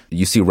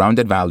 You see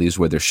rounded values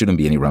where there shouldn't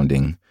be any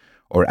rounding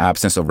or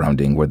absence of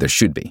rounding where there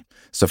should be.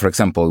 So for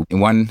example, in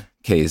one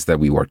case that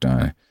we worked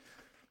on,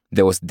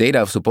 there was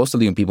data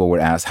supposedly when people were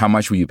asked, how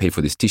much will you pay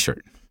for this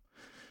t-shirt?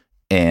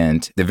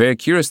 And the very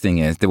curious thing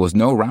is there was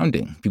no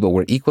rounding. People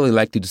were equally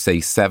likely to say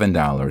 $7,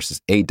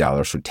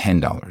 $8, or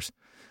 $10.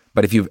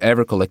 But if you've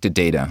ever collected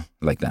data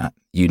like that,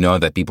 you know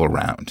that people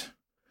round.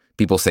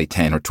 People say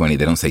 10 or 20,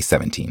 they don't say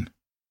 17.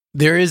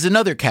 There is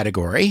another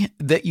category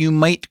that you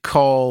might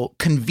call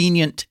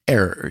convenient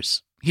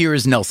errors. Here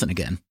is Nelson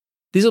again.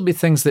 These will be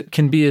things that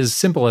can be as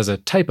simple as a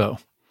typo,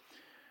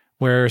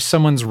 where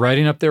someone's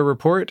writing up their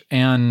report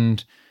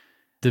and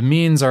the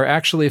means are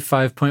actually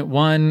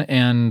 5.1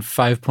 and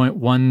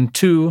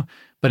 5.12,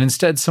 but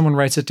instead someone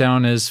writes it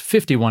down as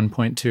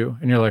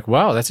 51.2. And you're like,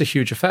 wow, that's a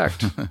huge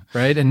effect,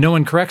 right? And no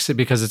one corrects it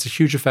because it's a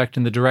huge effect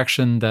in the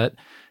direction that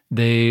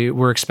they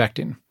were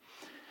expecting.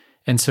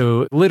 And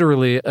so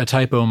literally a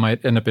typo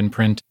might end up in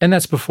print. And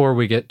that's before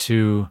we get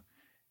to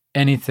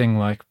anything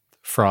like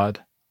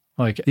fraud,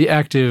 like the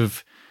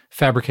active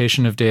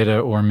fabrication of data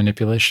or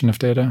manipulation of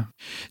data.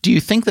 Do you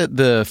think that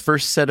the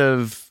first set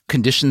of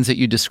conditions that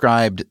you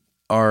described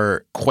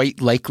are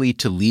quite likely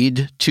to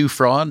lead to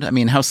fraud? I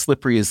mean, how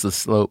slippery is the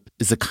slope?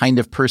 Is the kind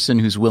of person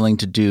who's willing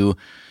to do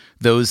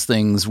those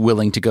things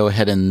willing to go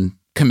ahead and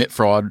commit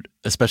fraud,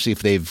 especially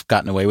if they've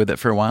gotten away with it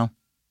for a while?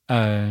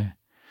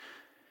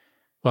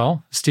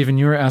 Well, Stephen,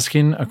 you were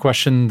asking a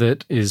question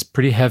that is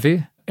pretty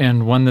heavy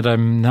and one that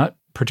I'm not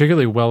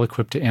particularly well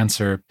equipped to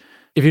answer.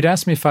 If you'd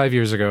asked me 5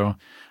 years ago,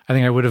 I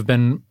think I would have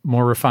been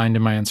more refined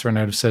in my answer, and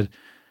I'd have said,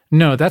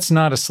 no, that's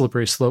not a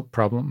slippery slope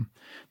problem.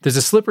 There's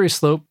a slippery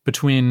slope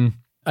between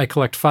I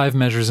collect 5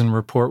 measures and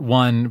report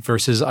 1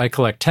 versus I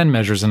collect 10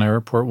 measures and I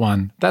report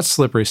 1. That's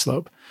slippery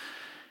slope.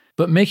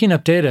 But making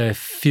up data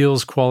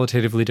feels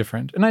qualitatively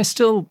different. And I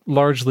still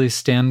largely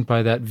stand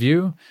by that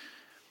view.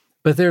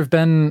 But there have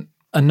been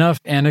enough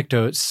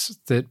anecdotes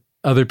that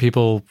other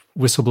people,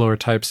 whistleblower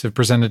types, have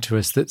presented to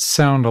us that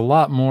sound a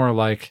lot more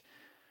like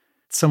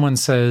someone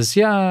says,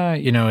 yeah,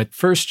 at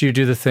first you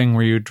do the thing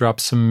where you drop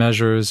some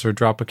measures or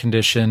drop a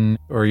condition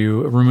or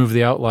you remove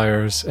the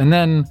outliers. And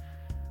then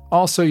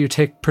also you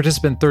take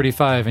participant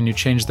 35 and you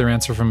change their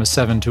answer from a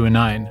 7 to a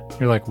 9.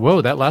 You're like,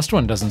 whoa, that last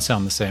one doesn't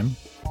sound the same.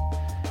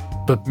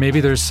 But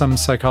maybe there's some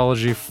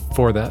psychology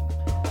for that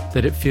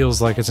it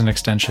feels like it's an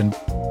extension.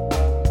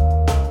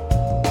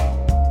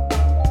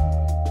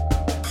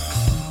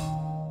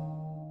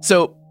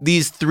 So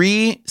these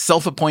 3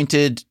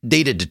 self-appointed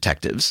data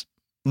detectives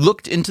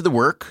looked into the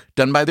work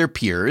done by their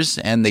peers,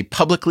 and they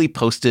publicly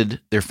posted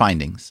their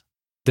findings.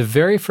 The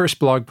very first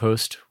blog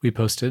post we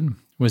posted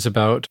was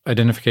about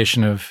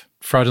identification of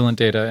fraudulent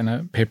data in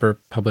a paper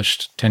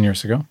published 10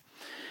 years ago.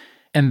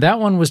 And that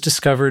one was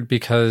discovered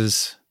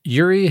because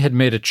Yuri had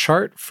made a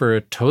chart for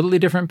a totally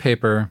different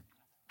paper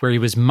where he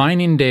was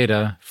mining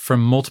data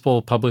from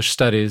multiple published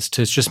studies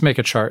to just make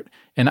a chart.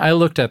 And I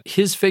looked at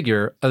his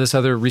figure of this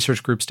other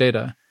research group's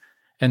data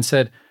and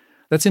said,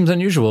 that seems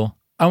unusual.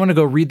 I want to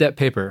go read that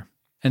paper.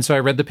 And so I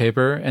read the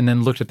paper and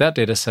then looked at that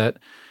data set.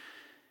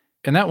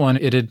 And that one,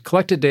 it had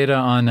collected data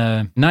on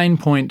a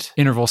 9-point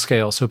interval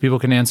scale. So people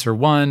can answer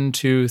 1,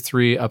 2,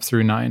 3, up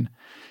through 9.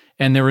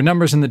 And there were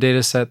numbers in the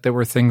data set that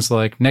were things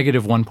like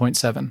negative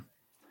 1.7.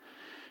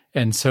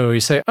 And so you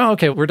say, oh,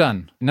 okay, we're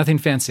done. Nothing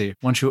fancy.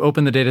 Once you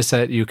open the data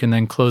set, you can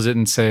then close it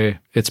and say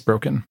it's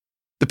broken.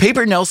 The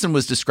paper Nelson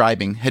was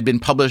describing had been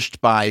published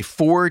by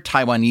 4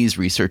 Taiwanese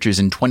researchers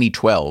in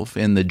 2012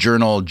 in the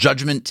journal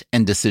Judgment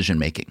and Decision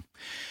Making.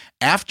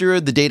 After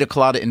the Data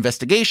Colada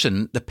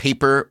investigation, the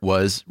paper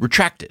was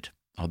retracted,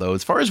 although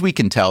as far as we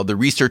can tell, the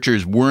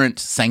researchers weren't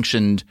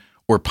sanctioned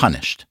or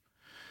punished.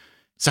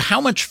 So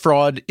how much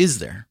fraud is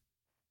there?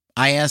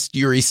 I asked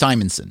Yuri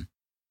Simonson.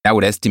 I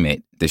would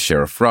estimate the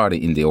share of fraud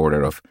in the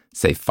order of,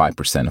 say,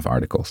 5% of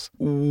articles.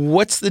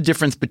 What's the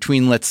difference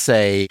between, let's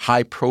say,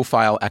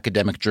 high-profile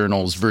academic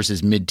journals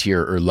versus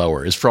mid-tier or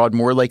lower? Is fraud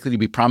more likely to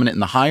be prominent in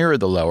the higher or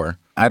the lower?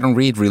 I don't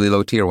read really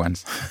low-tier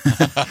ones,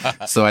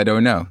 so I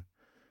don't know.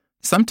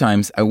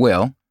 Sometimes I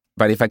will,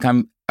 but if I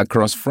come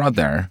across fraud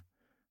there,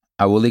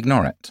 I will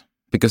ignore it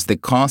because the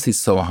cost is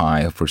so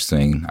high of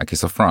pursuing a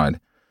case of fraud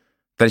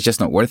that it's just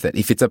not worth it.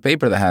 If it's a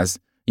paper that has,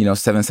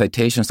 7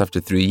 citations after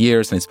 3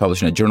 years and it's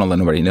published in a journal that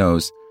nobody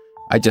knows,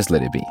 I just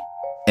let it be.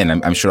 And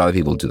I'm sure other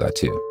people do that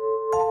too.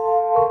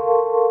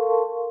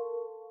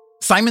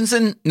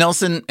 Simonson,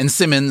 Nelson, and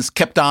Simmons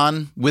kept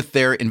on with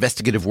their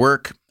investigative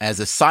work as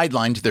a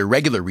sideline to their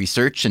regular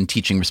research and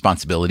teaching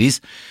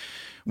responsibilities.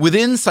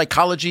 Within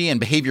psychology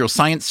and behavioral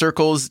science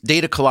circles,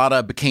 Data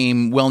Colada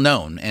became well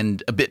known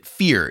and a bit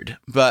feared,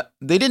 but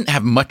they didn't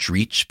have much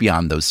reach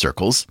beyond those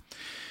circles.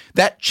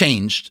 That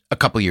changed a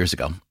couple years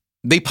ago.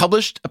 They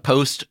published a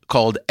post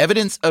called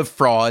Evidence of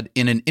Fraud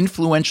in an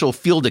Influential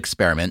Field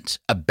Experiment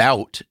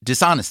about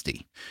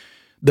Dishonesty.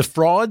 The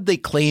fraud they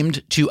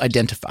claimed to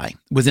identify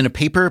was in a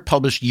paper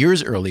published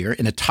years earlier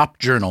in a top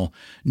journal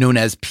known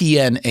as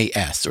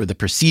PNAS, or the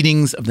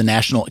Proceedings of the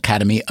National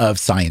Academy of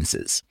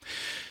Sciences.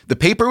 The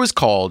paper was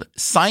called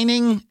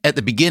Signing at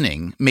the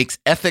Beginning Makes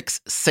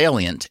Ethics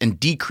Salient and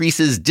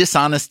Decreases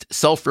Dishonest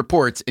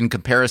Self-Reports in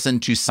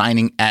Comparison to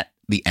Signing at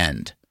the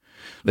End.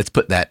 Let's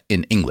put that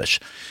in English.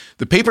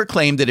 The paper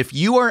claimed that if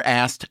you are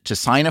asked to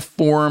sign a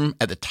form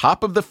at the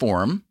top of the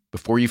form,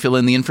 before you fill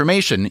in the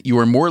information, you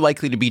are more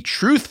likely to be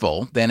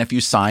truthful than if you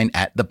sign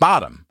at the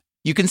bottom.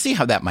 You can see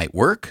how that might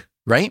work,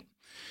 right?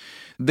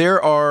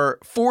 There are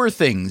 4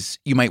 things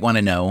you might want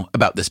to know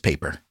about this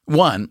paper.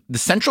 1, the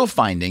central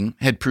finding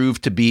had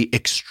proved to be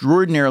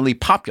extraordinarily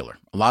popular.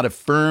 A lot of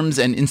firms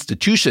and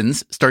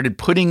institutions started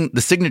putting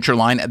the signature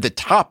line at the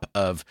top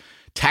of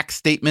tax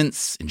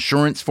statements,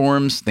 insurance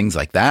forms, things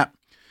like that.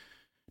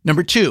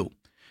 Number 2,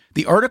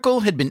 the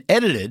article had been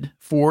edited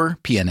for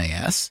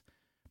PNAS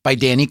by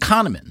Danny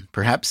Kahneman,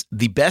 perhaps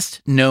the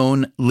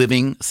best-known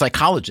living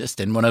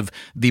psychologist and one of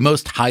the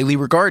most highly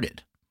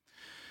regarded.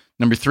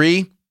 Number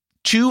 3,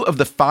 2 of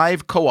the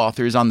 5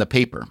 co-authors on the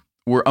paper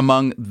were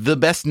among the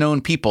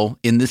best-known people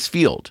in this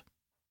field,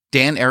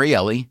 Dan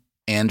Ariely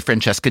and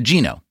Francesca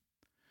Gino.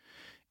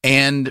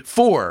 And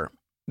 4,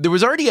 There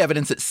was already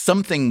evidence that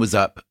something was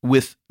up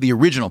with the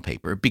original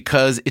paper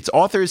because its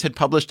authors had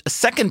published a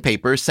second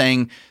paper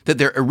saying that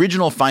their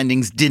original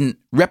findings didn't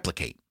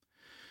replicate.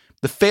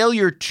 The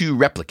failure to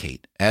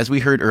replicate, as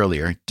we heard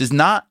earlier, does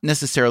not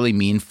necessarily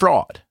mean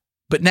fraud.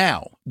 But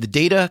now, the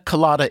Data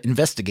Colada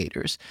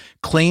investigators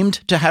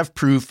claimed to have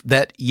proof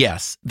that,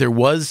 yes, there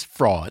was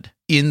fraud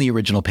in the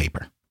original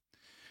paper.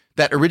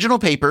 That original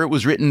paper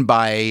was written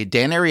by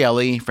Dan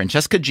Ariely,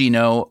 Francesca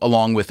Gino,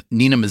 along with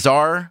Nina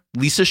Mazar,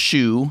 Lisa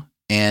Shu,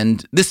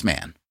 and this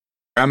man.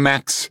 I'm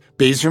Max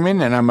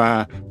Bazerman, and I'm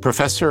a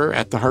professor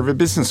at the Harvard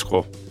Business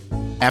School.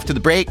 After the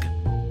break,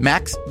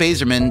 Max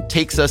Bazerman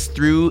takes us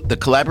through the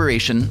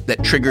collaboration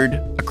that triggered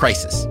a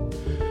crisis.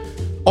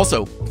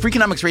 Also,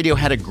 Freakonomics Radio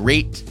had a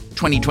great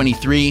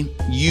 2023.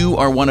 You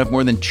are one of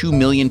more than 2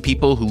 million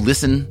people who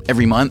listen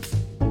every month.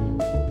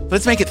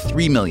 Let's make it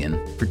 3 million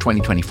for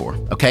 2024,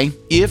 okay?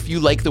 If you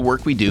like the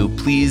work we do,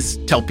 please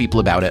tell people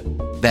about it.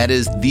 That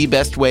is the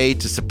best way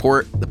to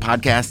support the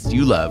podcasts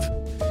you love.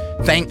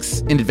 Thanks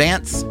in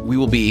advance. We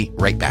will be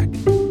right back.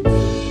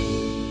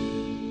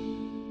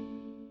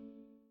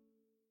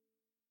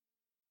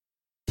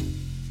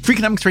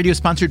 Freakonomics Radio is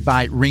sponsored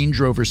by Range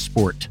Rover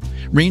Sport.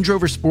 Range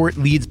Rover Sport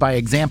leads by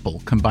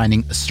example,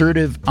 combining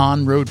assertive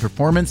on-road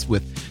performance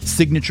with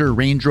signature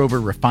Range Rover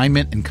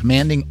refinement and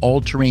commanding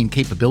all-terrain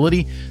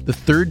capability. The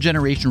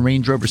third-generation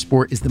Range Rover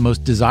Sport is the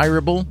most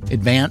desirable,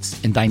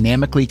 advanced, and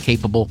dynamically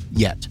capable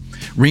yet.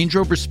 Range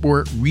Rover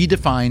Sport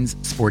redefines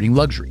sporting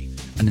luxury,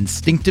 an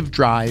instinctive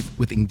drive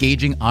with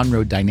engaging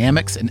on-road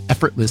dynamics and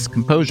effortless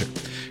composure.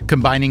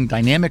 Combining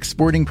dynamic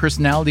sporting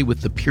personality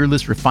with the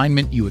peerless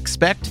refinement you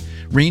expect,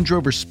 Range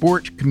Rover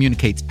Sport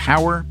communicates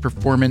power,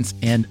 performance,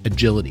 and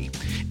agility.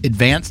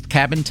 Advanced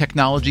cabin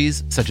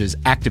technologies such as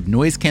active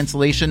noise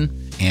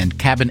cancellation and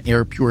cabin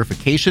air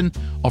purification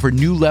offer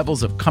new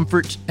levels of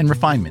comfort and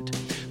refinement.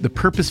 The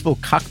purposeful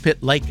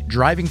cockpit-like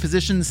driving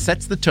position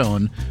sets the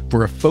tone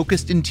for a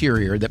focused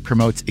interior that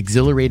promotes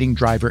exhilarating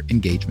driver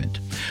engagement.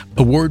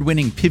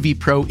 Award-winning Pivi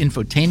Pro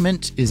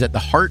infotainment is at the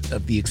heart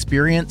of the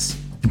experience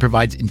and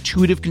provides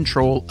intuitive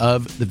control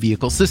of the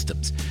vehicle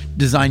systems.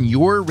 Design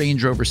your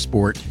Range Rover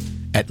Sport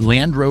at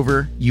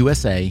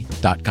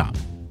LandRoverUSA.com.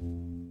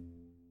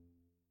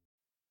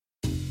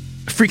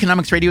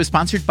 Freakonomics Radio is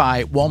sponsored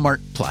by Walmart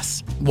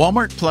Plus.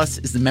 Walmart Plus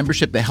is the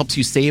membership that helps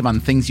you save on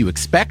things you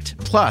expect,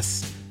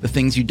 plus the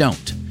things you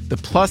don't. The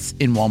plus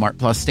in Walmart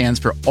Plus stands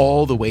for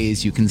all the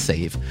ways you can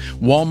save.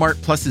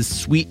 Walmart Plus's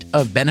suite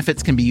of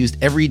benefits can be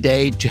used every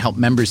day to help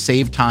members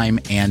save time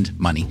and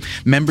money.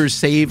 Members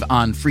save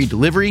on free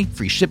delivery,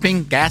 free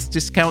shipping, gas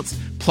discounts,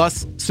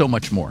 plus so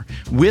much more.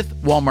 With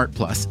Walmart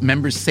Plus,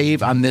 members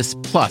save on this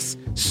plus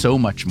so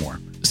much more.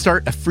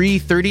 Start a free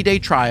 30-day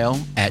trial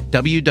at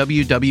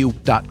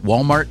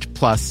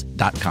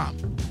www.walmartplus.com.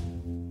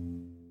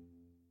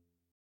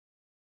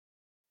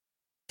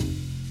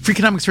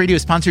 Freakonomics Radio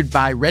is sponsored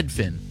by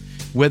Redfin.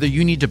 Whether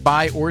you need to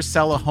buy or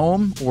sell a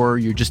home, or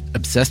you're just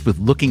obsessed with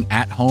looking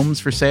at homes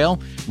for sale,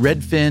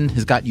 Redfin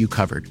has got you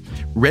covered.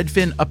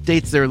 Redfin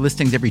updates their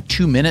listings every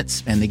 2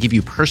 minutes, and they give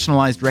you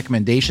personalized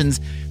recommendations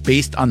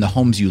based on the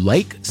homes you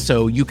like,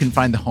 so you can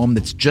find the home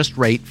that's just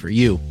right for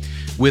you.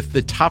 With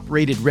the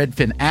top-rated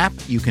Redfin app,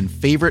 you can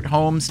favorite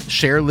homes,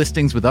 share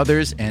listings with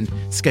others, and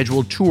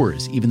schedule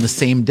tours even the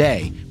same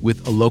day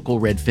with a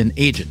local Redfin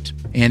agent.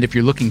 And if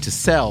you're looking to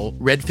sell,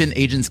 Redfin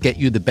agents get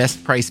you the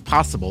best price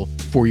possible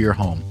for your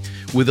home.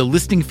 With a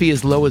listing fee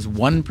as low as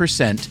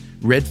 1%,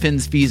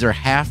 Redfin's fees are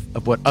half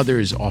of what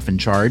others often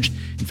charge.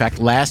 In fact,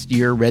 last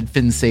year,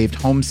 Redfin saved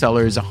home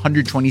sellers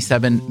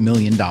 $127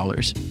 million.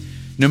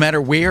 No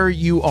matter where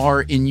you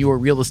are in your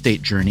real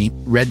estate journey,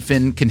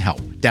 Redfin can help.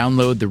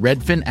 Download the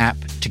Redfin app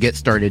to get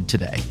started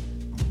today.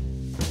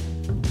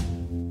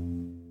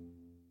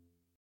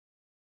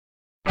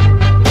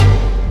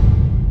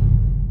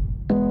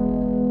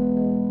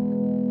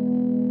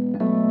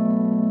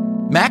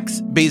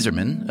 Max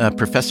Bazerman, a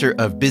professor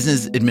of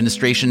business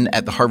administration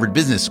at the Harvard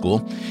Business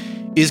School,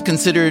 is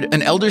considered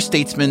an elder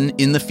statesman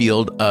in the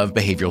field of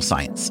behavioral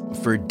science.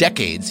 For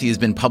decades, he has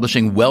been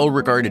publishing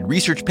well-regarded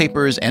research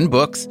papers and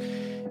books,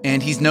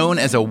 and he's known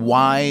as a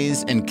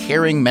wise and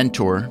caring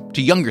mentor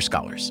to younger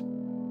scholars.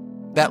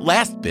 That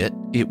last bit,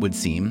 it would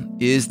seem,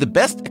 is the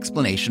best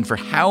explanation for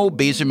how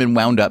Bazerman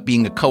wound up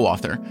being a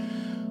co-author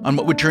on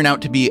what would turn out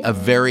to be a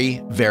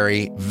very,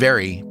 very,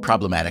 very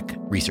problematic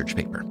research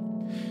paper.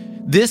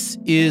 This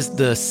is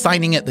the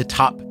signing at the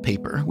top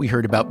paper we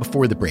heard about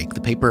before the break,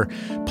 the paper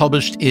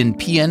published in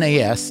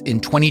PNAS in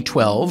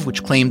 2012,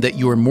 which claimed that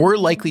you are more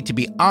likely to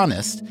be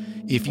honest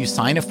if you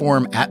sign a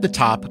form at the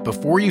top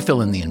before you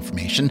fill in the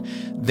information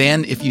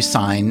than if you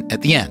sign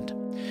at the end.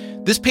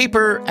 This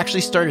paper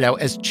actually started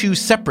out as 2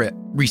 separate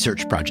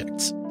research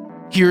projects.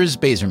 Here's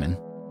Bazerman.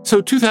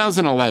 So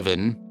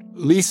 2011,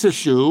 Lisa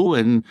Shu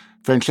and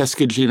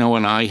Francesca Gino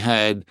and I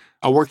had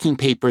a working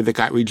paper that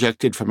got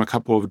rejected from a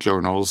couple of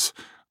journals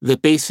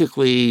that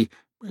basically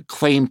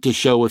claimed to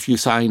show if you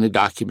sign a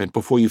document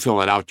before you fill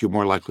it out, you're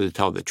more likely to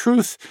tell the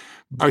truth.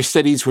 Our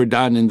studies were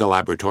done in the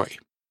laboratory.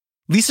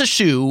 Lisa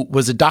Shu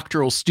was a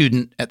doctoral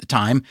student at the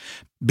time,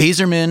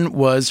 Bazerman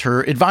was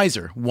her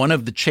advisor, one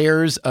of the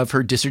chairs of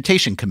her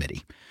dissertation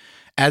committee.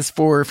 As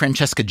for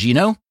Francesca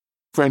Gino,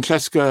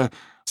 Francesca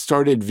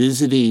started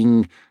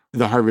visiting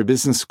the Harvard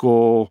Business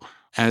School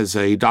as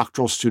a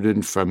doctoral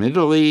student from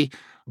Italy.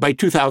 By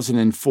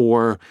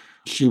 2004,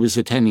 she was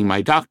attending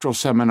my doctoral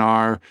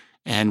seminar,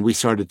 and we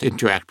started to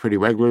interact pretty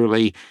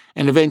regularly.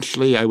 And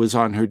eventually, I was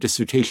on her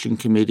dissertation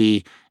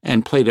committee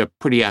and played a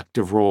pretty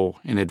active role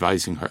in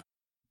advising her.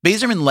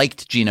 Bazerman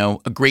liked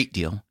Gino a great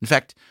deal. In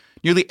fact,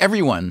 nearly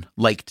everyone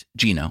liked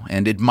Gino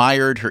and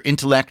admired her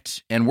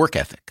intellect and work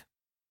ethic.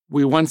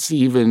 We once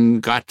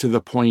even got to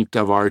the point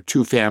of our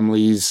two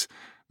families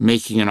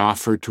making an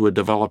offer to a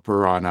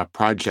developer on a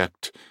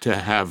project to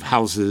have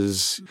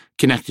houses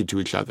connected to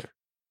each other.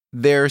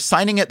 Their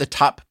signing at the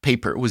top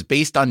paper was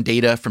based on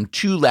data from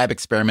 2 lab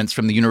experiments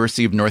from the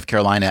University of North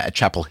Carolina at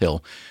Chapel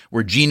Hill,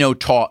 where Gino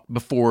taught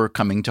before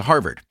coming to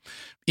Harvard.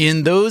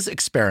 In those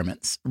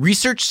experiments,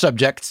 research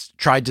subjects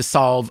tried to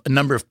solve a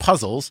number of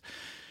puzzles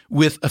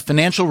with a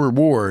financial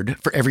reward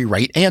for every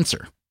right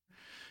answer.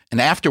 And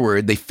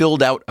afterward, they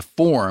filled out a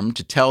form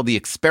to tell the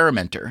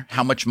experimenter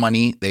how much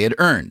money they had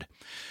earned.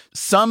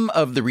 Some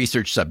of the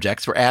research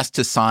subjects were asked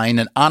to sign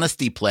an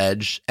honesty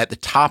pledge at the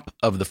top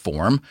of the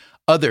form,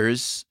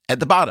 others at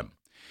the bottom.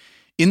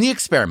 In the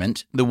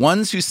experiment, the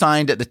ones who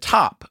signed at the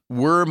top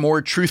were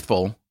more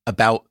truthful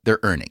about their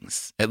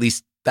earnings. At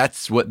least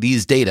that's what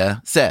these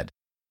data said.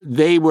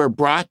 They were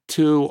brought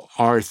to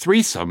our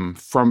threesome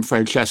from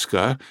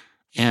Francesca,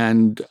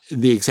 and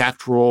the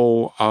exact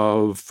role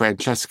of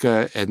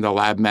Francesca and the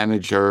lab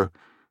manager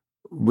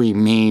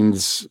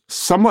remains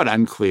somewhat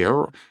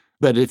unclear,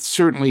 but it's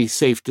certainly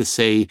safe to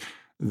say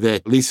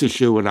that Lisa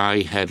Xu and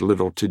I had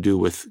little to do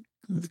with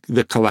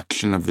the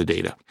collection of the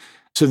data.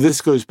 So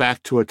this goes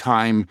back to a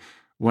time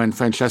when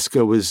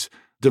Francesca was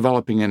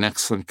developing an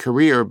excellent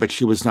career, but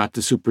she was not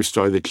the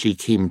superstar that she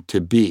came to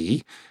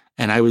be.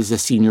 And I was a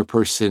senior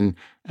person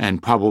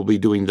and probably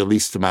doing the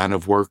least amount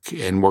of work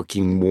and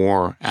working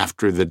more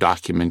after the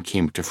document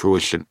came to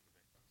fruition.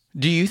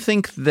 Do you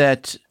think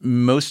that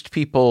most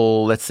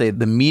people, let's say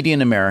the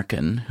median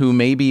American, who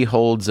maybe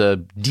holds a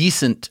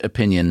decent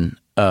opinion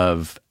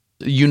of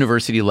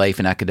university life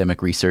and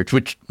academic research,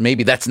 which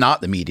maybe that's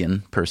not the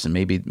median person,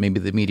 maybe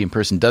the median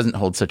person doesn't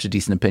hold such a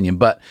decent opinion,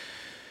 but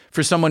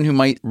for someone who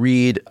might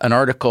read an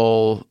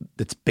article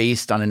that's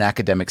based on an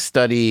academic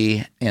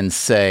study and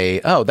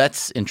say, oh,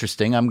 that's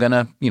interesting, I'm going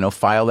to,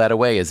 file that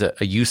away as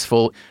a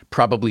useful,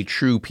 probably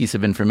true piece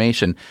of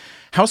information.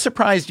 How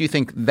surprised do you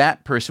think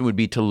that person would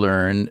be to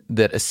learn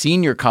that a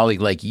senior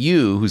colleague like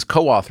you, who's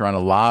co-author on a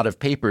lot of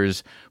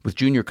papers with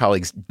junior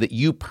colleagues, that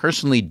you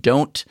personally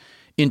don't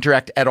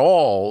interact at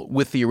all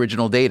with the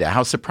original data?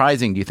 How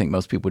surprising do you think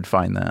most people would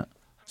find that?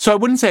 So I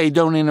wouldn't say I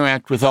don't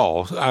interact with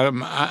all.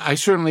 I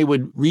certainly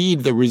would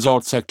read the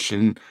results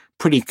section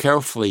pretty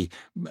carefully,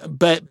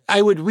 but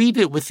I would read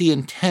it with the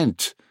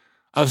intent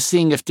of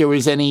seeing if there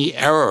was any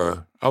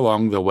error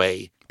along the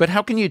way. But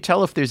how can you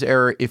tell if there's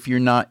error if you're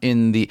not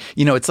in the,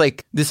 it's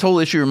like this whole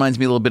issue reminds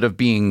me a little bit of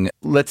being,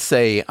 let's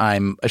say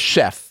I'm a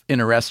chef in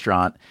a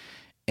restaurant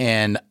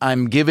and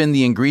I'm given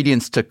the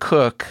ingredients to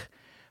cook,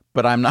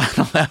 but I'm not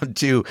allowed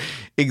to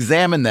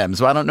examine them.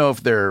 So I don't know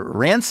if they're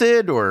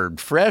rancid or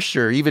fresh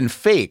or even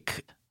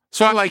fake.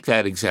 So I like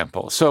that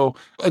example. So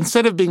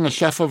instead of being a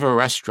chef of a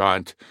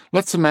restaurant,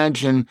 let's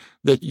imagine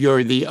that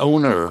you're the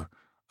owner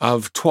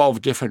of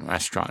 12 different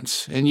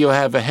restaurants and you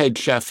have a head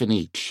chef in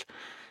each.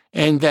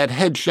 And that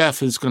head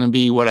chef is going to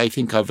be what I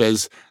think of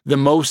as the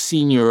most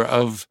senior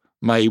of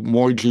my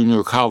more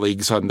junior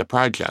colleagues on the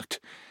project.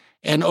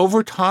 And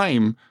over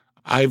time,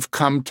 I've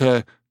come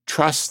to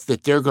trust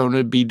that they're going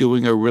to be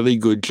doing a really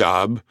good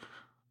job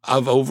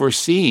of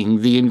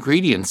overseeing the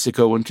ingredients that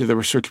go into the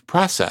research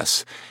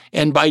process.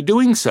 And by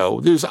doing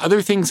so, there's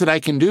other things that I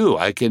can do.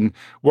 I can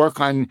work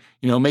on,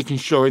 making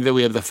sure that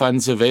we have the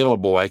funds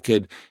available. I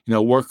could,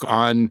 work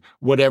on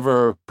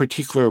whatever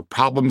particular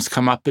problems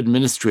come up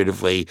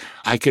administratively.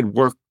 I could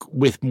work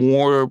with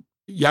more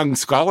young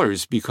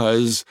scholars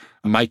because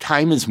my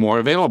time is more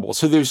available.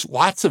 So there's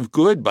lots of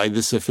good by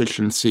this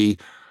efficiency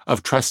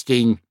of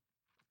trusting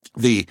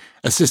the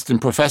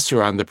assistant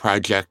professor on the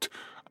project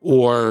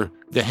or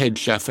the head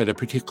chef at a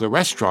particular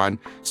restaurant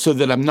so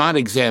that I'm not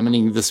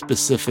examining the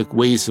specific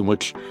ways in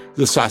which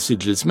the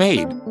sausage is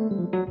made.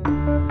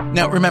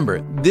 Now,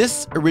 remember,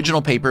 this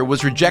original paper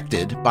was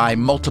rejected by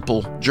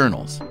multiple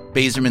journals.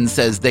 Bazerman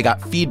says they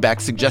got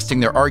feedback suggesting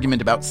their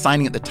argument about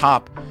signing at the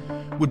top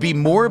would be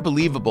more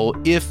believable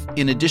if,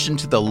 in addition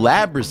to the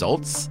lab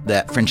results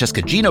that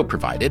Francesca Gino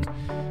provided,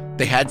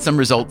 they had some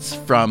results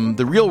from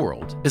the real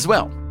world as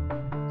well.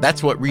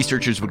 That's what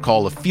researchers would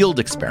call a field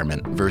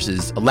experiment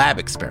versus a lab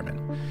experiment.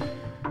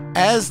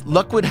 As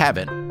luck would have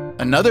it,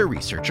 another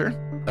researcher,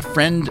 a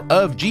friend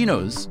of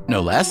Gino's,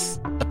 no less,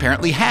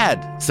 apparently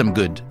had some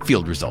good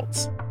field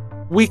results.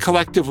 We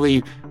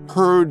collectively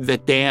heard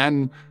that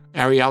Dan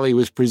Ariely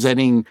was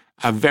presenting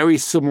a very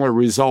similar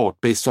result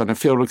based on a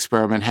field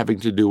experiment having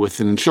to do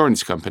with an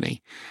insurance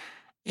company.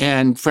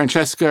 And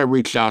Francesca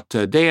reached out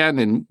to Dan,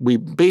 and we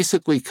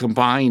basically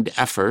combined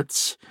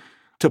efforts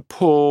to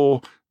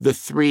pull the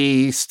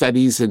 3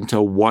 studies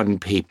into one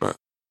paper.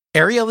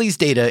 Ariely's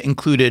data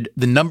included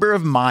the number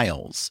of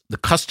miles the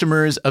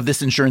customers of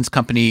this insurance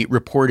company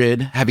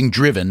reported having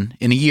driven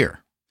in a year.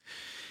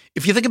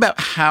 If you think about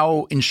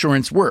how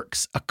insurance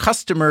works, a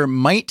customer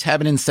might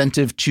have an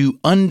incentive to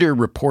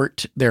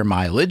underreport their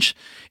mileage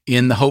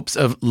in the hopes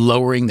of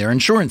lowering their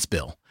insurance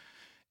bill.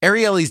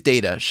 Ariely's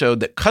data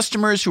showed that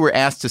customers who were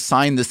asked to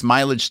sign this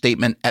mileage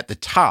statement at the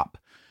top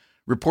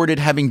reported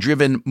having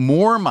driven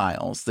more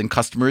miles than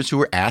customers who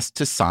were asked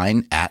to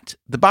sign at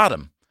the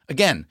bottom.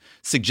 Again,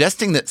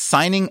 suggesting that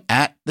signing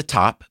at the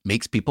top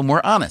makes people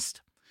more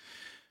honest.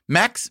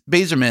 Max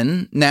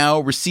Bazerman now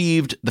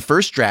received the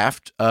first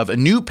draft of a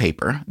new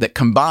paper that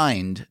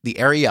combined the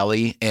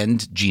Ariely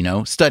and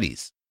Gino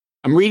studies.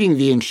 I'm reading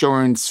the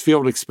insurance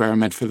field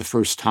experiment for the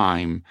first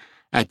time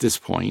at this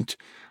point.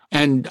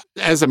 And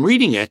as I'm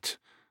reading it,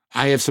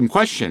 I have some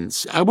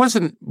questions. I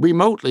wasn't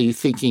remotely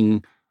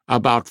thinking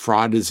about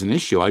fraud as an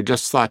issue. I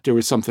just thought there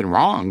was something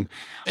wrong.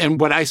 And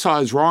what I saw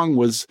as wrong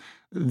was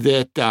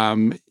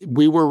that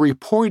we were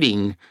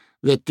reporting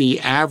that the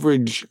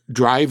average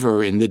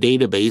driver in the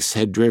database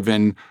had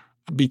driven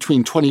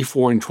between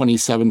 24 and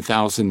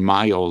 27,000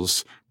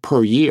 miles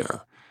per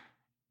year.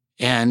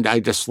 And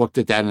I just looked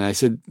at that and I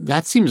said,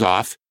 that seems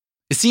off.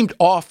 It seemed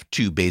off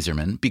to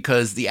Bazerman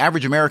because the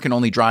average American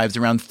only drives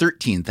around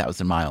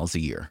 13,000 miles a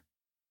year.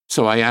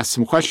 So I asked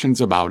some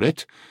questions about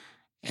it.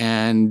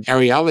 And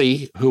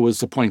Ariely, who was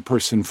the point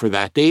person for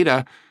that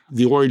data,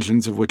 the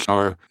origins of which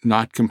are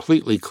not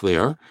completely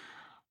clear,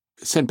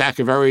 sent back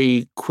a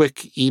very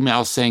quick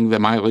email saying the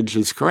mileage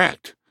is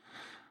correct.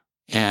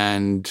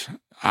 And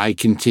I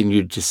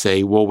continued to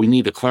say, well, we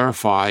need to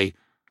clarify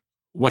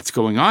what's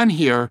going on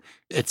here.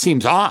 It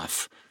seems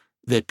off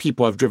that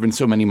people have driven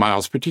so many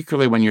miles,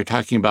 particularly when you're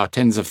talking about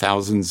tens of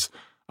thousands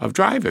of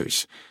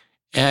drivers.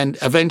 And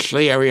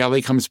eventually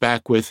Ariely comes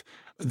back with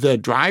the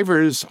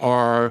drivers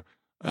are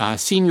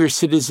senior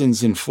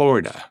citizens in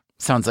Florida.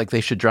 Sounds like they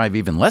should drive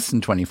even less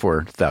than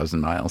 24,000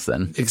 miles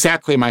then.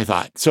 Exactly my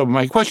thought. So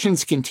my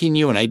questions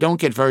continue and I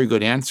don't get very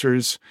good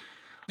answers.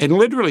 And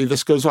literally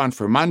this goes on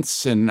for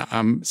months and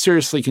I'm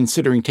seriously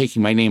considering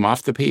taking my name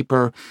off the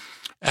paper.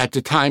 At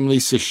the time,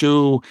 Lisa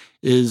Shu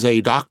is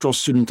a doctoral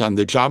student on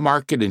the job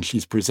market and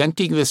she's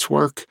presenting this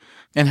work.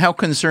 And how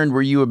concerned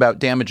were you about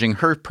damaging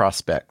her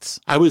prospects?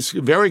 I was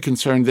very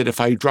concerned that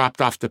if I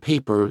dropped off the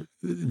paper,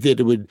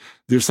 that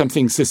there's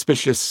something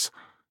suspicious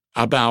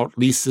about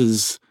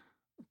Lisa's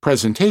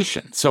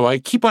presentation. So I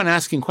keep on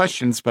asking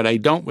questions, but I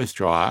don't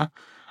withdraw.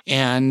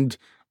 And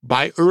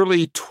by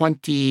early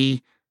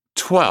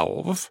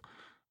 2012,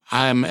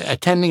 I'm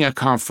attending a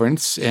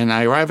conference and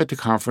I arrive at the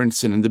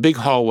conference and in the big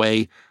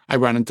hallway, I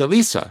run into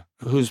Lisa,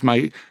 who's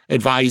my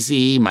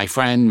advisee, my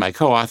friend, my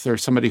co-author,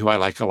 somebody who I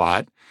like a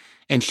lot.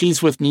 And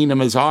she's with Nina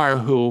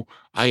Mazar, who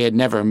I had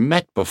never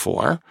met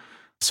before.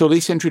 So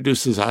Lisa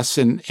introduces us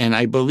and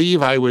I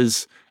believe I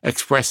was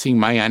expressing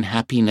my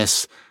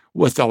unhappiness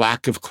with the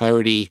lack of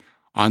clarity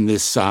on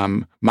this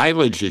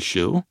mileage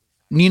issue.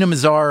 Nina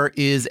Mazar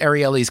is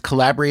Ariely's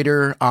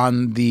collaborator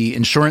on the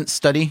insurance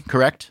study,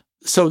 correct?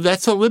 So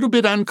that's a little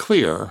bit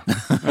unclear.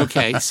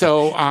 Okay,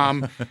 so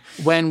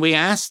when we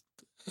asked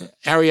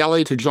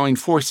Ariely to join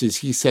forces,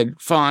 he said,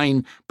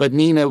 fine, but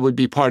Nina would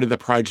be part of the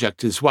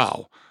project as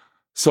well.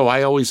 So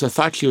I always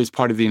thought she was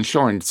part of the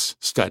insurance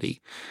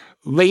study.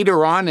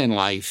 Later on in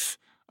life,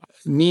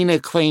 Nina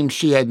claimed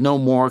she had no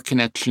more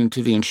connection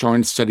to the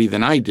insurance study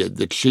than I did,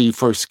 that she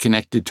first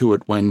connected to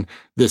it when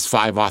this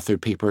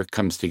 5-authored paper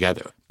comes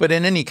together. But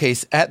in any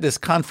case, at this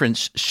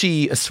conference,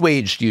 she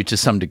assuaged you to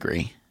some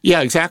degree.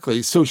 Yeah,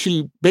 exactly. So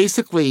she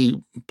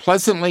basically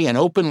pleasantly and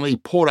openly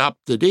pulled up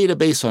the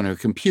database on her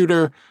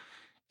computer.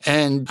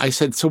 And I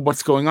said, so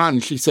what's going on?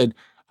 And she said,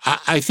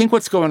 I think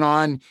what's going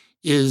on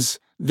is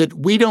that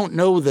we don't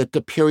know that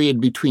the period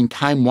between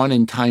time 1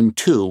 and time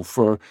 2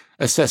 for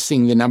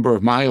assessing the number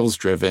of miles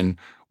driven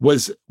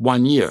was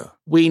 1 year.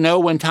 We know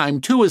when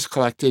time 2 was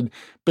collected,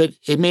 but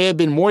it may have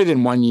been more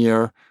than 1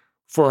 year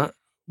for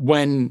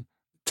when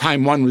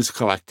time 1 was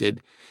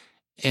collected.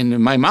 And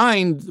in my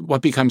mind,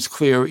 what becomes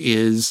clear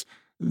is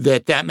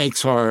that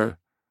makes our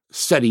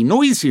study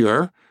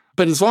noisier.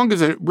 But as long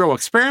as a real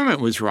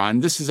experiment was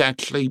run, this is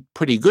actually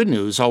pretty good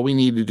news. All we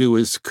need to do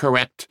is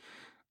correct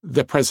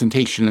the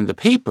presentation in the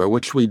paper,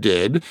 which we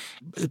did.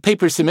 The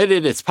paper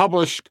submitted, it's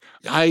published.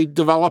 I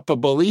develop a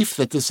belief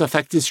that this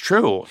effect is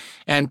true.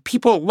 And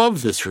people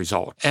love this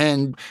result.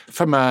 And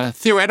from a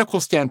theoretical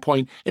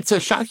standpoint, it's a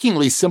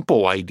shockingly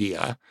simple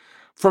idea.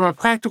 From a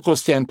practical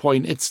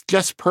standpoint, it's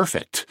just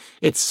perfect.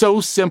 It's so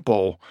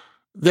simple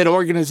that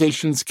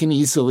organizations can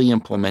easily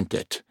implement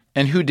it.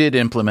 And who did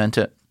implement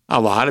it?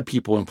 A lot of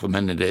people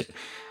implemented it.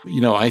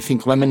 I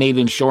think Lemonade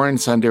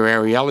Insurance, under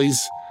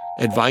Ariely's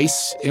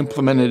advice,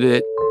 implemented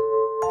it.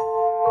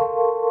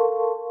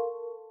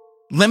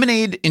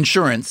 Lemonade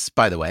Insurance,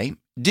 by the way,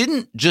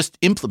 didn't just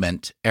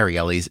implement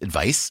Ariely's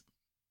advice.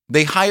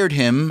 They hired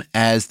him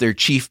as their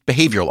chief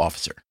behavioral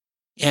officer.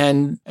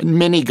 And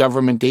many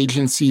government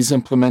agencies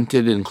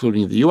implemented,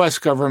 including the U.S.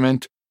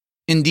 government.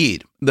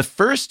 Indeed, the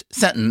first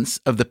sentence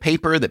of the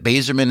paper that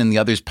Bazerman and the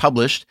others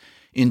published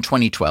in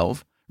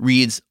 2012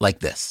 reads like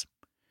this.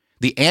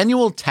 The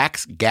annual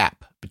tax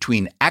gap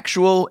between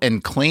actual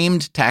and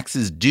claimed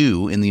taxes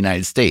due in the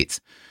United States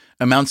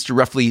amounts to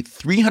roughly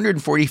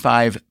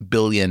 $345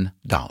 billion.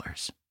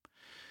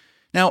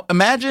 Now,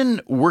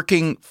 imagine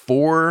working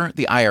for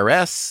the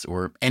IRS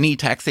or any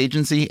tax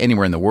agency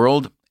anywhere in the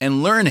world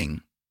and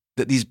learning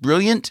that these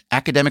brilliant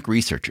academic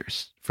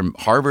researchers from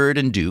Harvard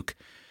and Duke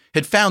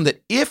had found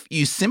that if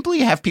you simply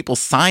have people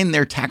sign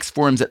their tax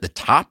forms at the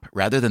top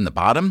rather than the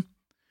bottom,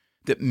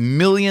 that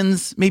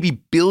millions, maybe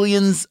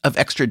billions of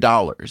extra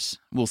dollars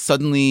will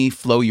suddenly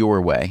flow your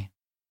way.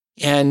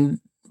 And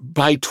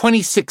by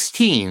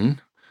 2016,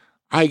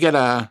 I get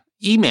an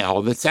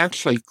email that's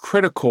actually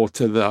critical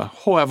to the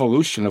whole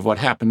evolution of what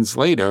happens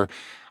later.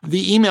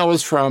 The email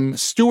is from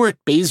Stuart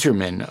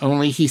Bazerman,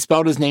 only he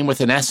spelled his name with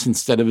an S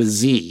instead of a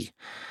Z.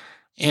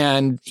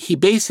 And he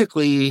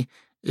basically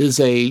is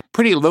a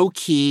pretty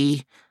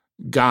low-key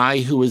guy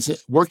who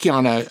is working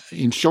on an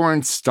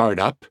insurance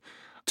startup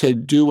to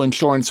do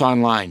insurance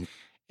online.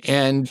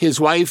 And his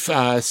wife,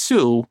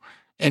 Sue,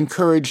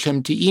 encouraged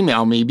him to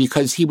email me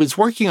because he was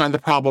working on the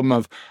problem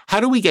of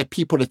how do we get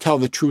people to tell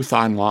the truth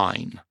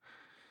online?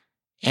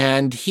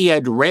 And he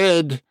had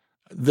read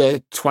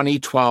the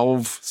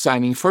 2012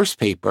 Signing First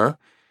paper,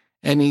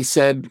 and he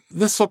said,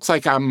 this looks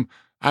like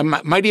I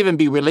might even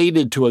be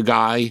related to a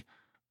guy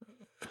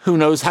who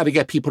knows how to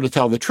get people to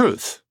tell the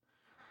truth.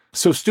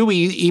 So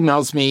Stewie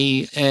emails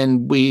me,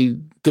 and we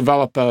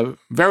develop a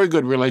very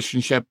good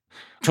relationship.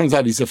 Turns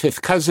out he's a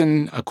fifth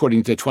cousin,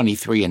 according to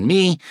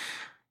 23andMe.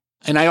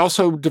 And I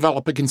also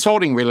develop a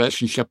consulting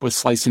relationship with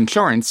Slice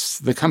Insurance,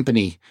 the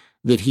company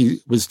that he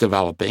was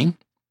developing.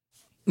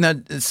 Now,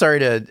 sorry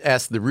to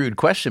ask the rude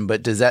question,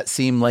 but does that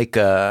seem like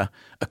a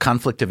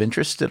conflict of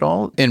interest at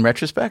all in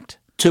retrospect?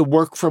 To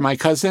work for my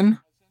cousin?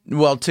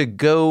 Well, to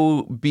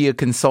go be a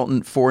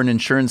consultant for an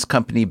insurance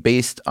company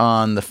based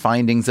on the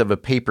findings of a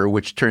paper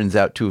which turns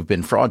out to have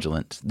been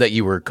fraudulent that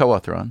you were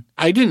co-author on.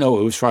 I didn't know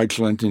it was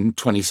fraudulent in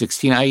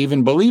 2016. I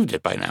even believed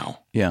it by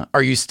now. Yeah.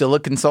 Are you still a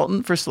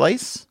consultant for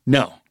Slice?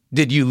 No.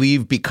 Did you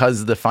leave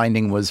because the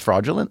finding was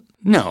fraudulent?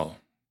 No.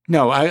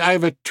 I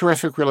have a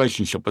terrific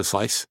relationship with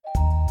Slice.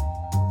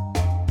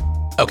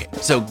 Okay,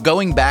 so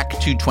going back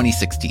to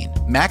 2016,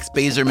 Max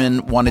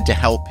Bazerman wanted to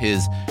help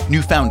his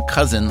newfound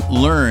cousin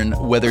learn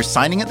whether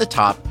signing at the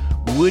top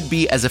would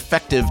be as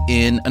effective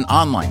in an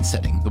online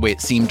setting, the way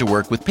it seemed to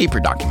work with paper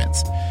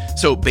documents.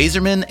 So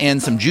Bazerman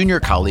and some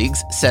junior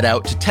colleagues set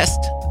out to test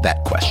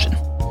that question.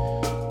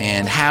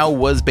 And how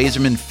was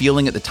Bazerman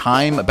feeling at the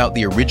time about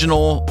the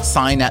original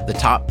sign at the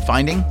top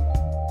finding?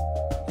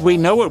 We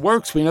know it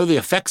works. We know the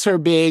effects are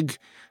big.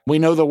 We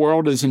know the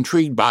world is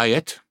intrigued by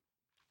it.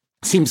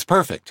 Seems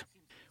perfect.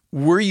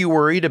 Were you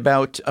worried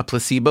about a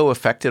placebo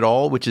effect at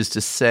all, which is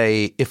to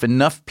say, if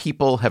enough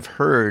people have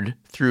heard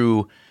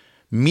through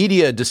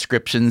media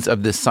descriptions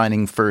of this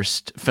signing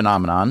first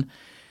phenomenon,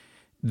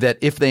 that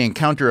if they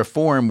encounter a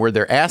form where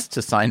they're asked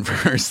to sign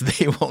first,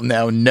 they will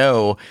now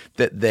know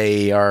that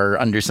they are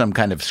under some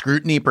kind of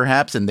scrutiny,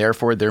 perhaps, and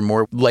therefore they're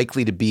more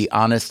likely to be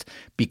honest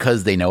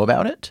because they know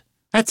about it?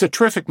 That's a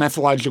terrific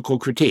methodological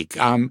critique.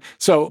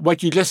 So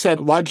what you just said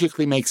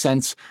logically makes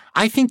sense.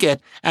 I think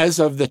as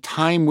of the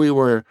time we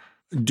were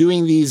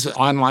doing these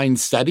online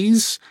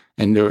studies,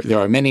 and there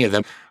are many of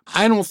them,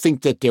 I don't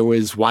think that there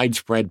was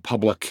widespread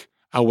public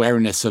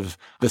awareness of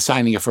the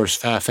signing of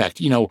first effect.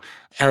 You know,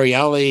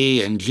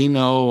 Ariely and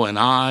Gino and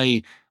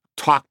I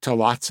talked to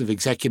lots of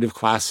executive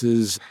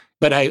classes,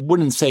 but I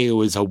wouldn't say it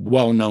was a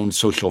well-known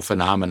social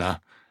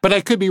phenomena. But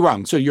I could be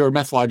wrong, so your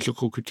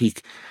methodological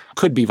critique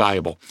could be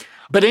viable.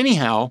 But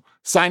anyhow,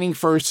 signing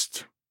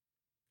first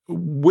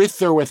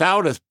with or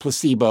without a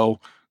placebo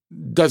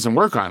doesn't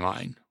work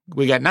online.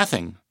 We got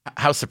nothing.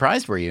 How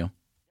surprised were you?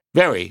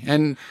 Very.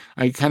 And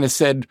I kind of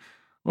said,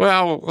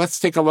 well, let's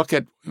take a look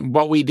at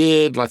what we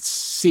did. Let's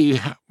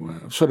see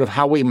sort of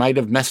how we might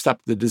have messed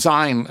up the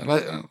design.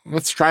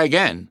 Let's try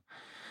again.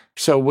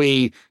 So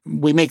we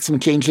make some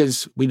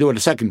changes. We do it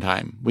a second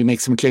time. We make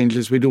some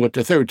changes. We do it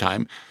the third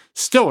time.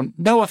 Still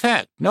no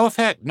effect, no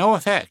effect, no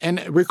effect.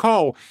 And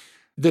recall,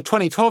 the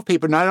 2012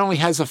 paper not only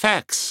has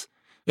effects,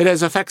 it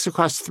has effects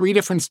across 3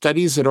 different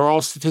studies that are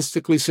all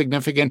statistically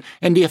significant,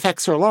 and the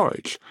effects are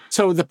large.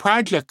 So the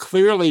project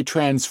clearly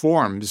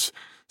transforms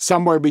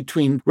somewhere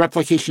between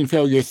replication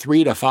failure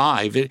 3 to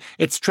 5.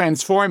 It's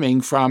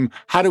transforming from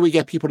how do we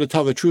get people to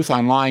tell the truth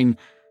online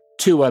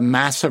to a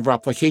massive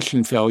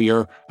replication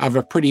failure of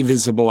a pretty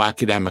visible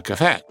academic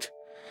effect.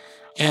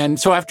 And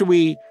so after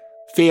we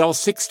fail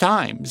 6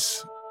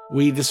 times,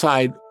 we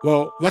decide,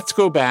 well, let's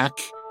go back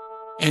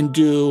and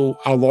do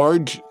a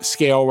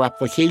large-scale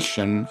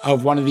replication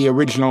of one of the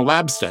original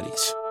lab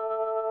studies.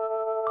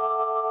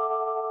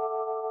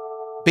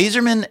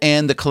 Bazerman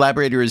and the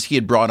collaborators he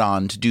had brought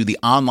on to do the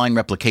online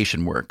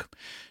replication work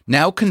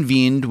now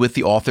convened with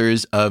the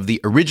authors of the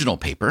original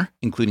paper,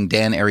 including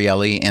Dan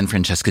Ariely and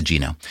Francesca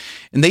Gino.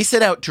 And they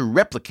set out to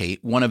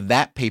replicate one of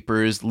that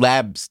paper's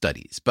lab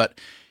studies, but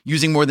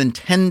using more than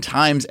 10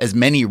 times as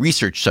many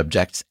research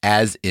subjects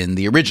as in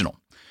the original.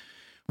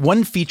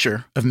 One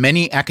feature of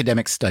many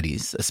academic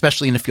studies,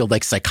 especially in a field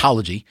like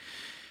psychology,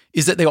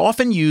 is that they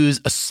often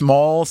use a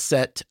small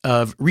set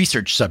of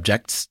research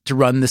subjects to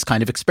run this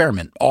kind of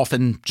experiment,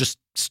 often just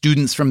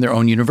students from their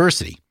own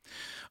university.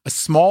 A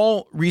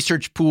small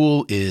research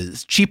pool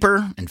is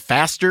cheaper and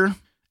faster,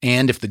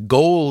 and if the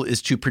goal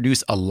is to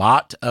produce a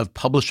lot of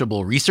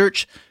publishable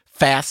research,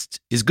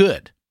 fast is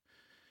good.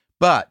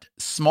 But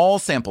small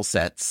sample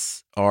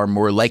sets are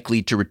more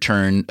likely to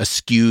return a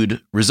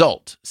skewed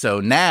result. So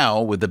now,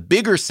 with a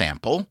bigger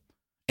sample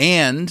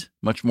and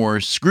much more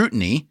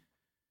scrutiny,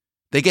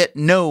 they get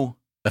no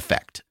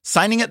effect.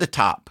 Signing at the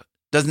top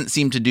doesn't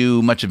seem to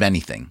do much of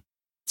anything.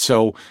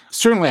 So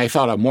certainly I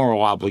felt a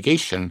moral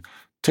obligation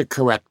to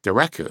correct the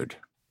record.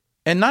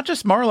 And not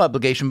just moral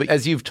obligation, but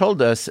as you've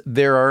told us,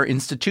 there are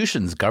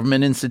institutions,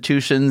 government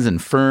institutions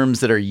and firms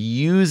that are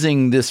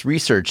using this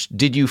research.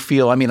 Did you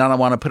feel, I don't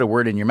want to put a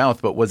word in your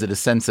mouth, but was it a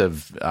sense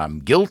of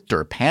guilt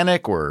or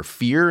panic or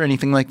fear,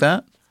 anything like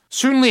that?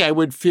 Certainly I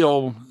would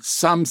feel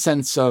some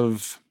sense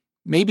of,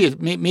 maybe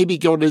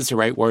guilt is the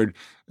right word,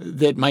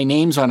 that my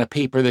name's on a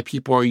paper that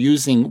people are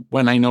using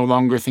when I no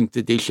longer think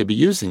that they should be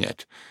using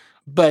it.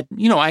 But,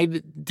 I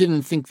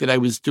didn't think that I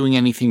was doing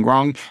anything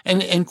wrong.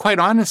 And quite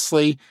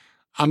honestly,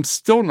 I'm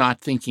still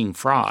not thinking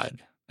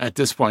fraud at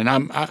this point.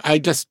 I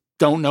just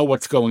don't know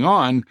what's going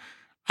on.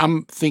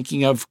 I'm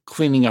thinking of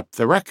cleaning up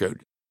the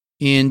record.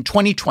 In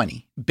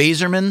 2020,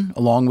 Bazerman,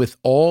 along with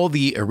all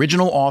the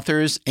original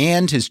authors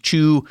and his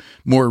two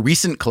more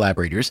recent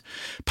collaborators,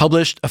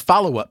 published a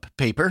follow-up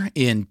paper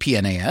in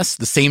PNAS,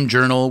 the same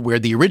journal where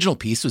the original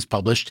piece was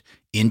published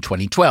in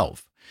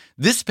 2012.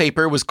 This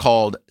paper was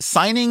called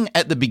Signing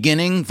at the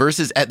Beginning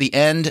versus at the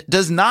End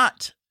Does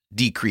Not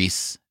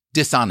Decrease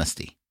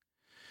Dishonesty.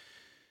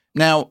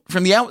 Now,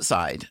 from the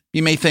outside,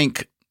 you may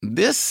think,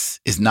 this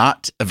is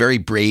not a very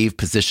brave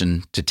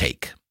position to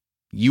take.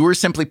 You were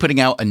simply putting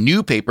out a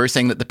new paper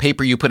saying that the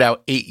paper you put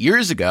out 8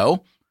 years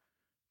ago,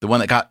 the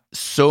one that got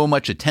so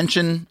much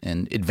attention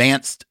and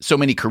advanced so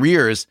many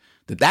careers,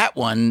 that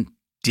one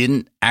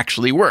didn't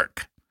actually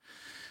work.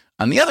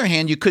 On the other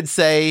hand, you could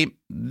say,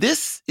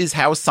 this is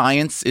how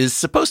science is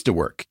supposed to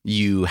work.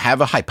 You have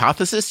a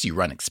hypothesis, you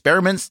run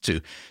experiments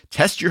to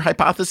test your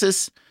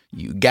hypothesis,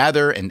 you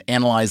gather and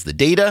analyze the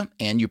data,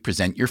 and you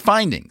present your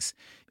findings.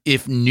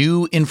 If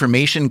new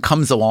information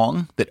comes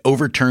along that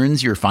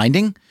overturns your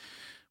finding,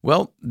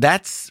 well,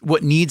 that's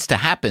what needs to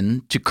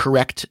happen to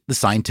correct the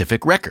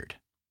scientific record.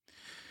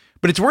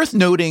 But it's worth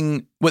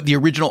noting what the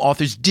original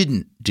authors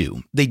didn't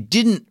do. They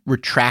didn't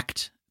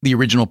retract the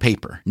original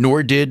paper,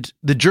 nor did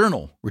the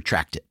journal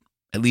retract it,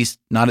 at least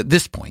not at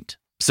this point.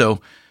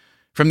 So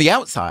from the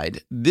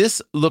outside,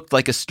 this looked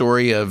like a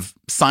story of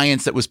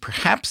science that was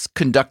perhaps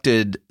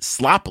conducted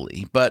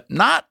sloppily, but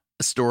not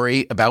a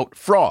story about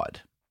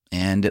fraud.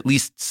 And at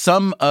least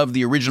some of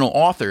the original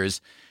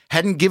authors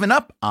hadn't given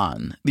up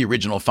on the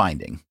original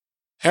finding.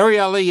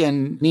 Ariely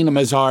and Nina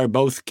Mazar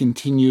both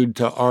continued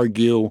to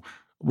argue,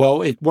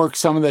 well, it works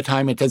some of the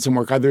time, it doesn't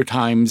work other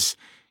times,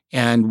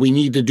 and we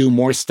need to do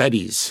more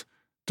studies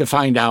to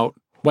find out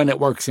when it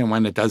works and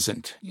when it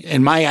doesn't.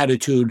 And my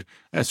attitude,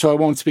 so I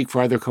won't speak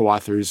for other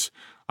co-authors,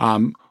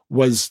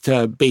 was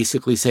to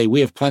basically say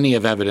we have plenty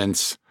of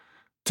evidence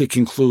to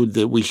conclude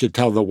that we should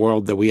tell the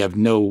world that we have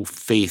no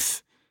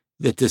faith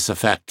that this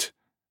effect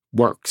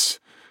works.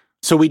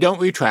 So we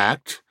don't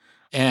retract,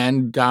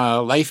 and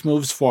life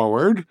moves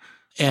forward.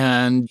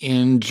 And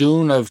in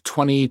June of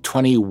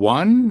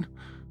 2021,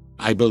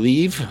 I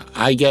believe,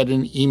 I get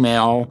an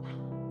email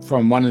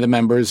from one of the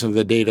members of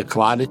the Data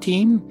Colada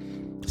team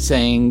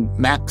saying,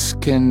 Max,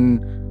 can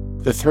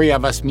the three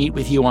of us meet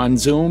with you on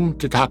Zoom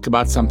to talk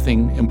about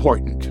something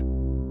important?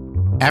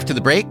 After the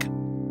break,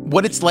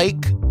 what it's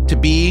like to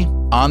be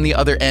on the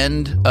other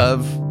end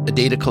of a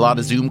Data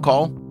Colada Zoom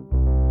call,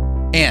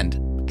 and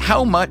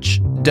how much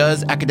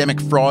does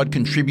academic fraud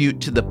contribute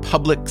to the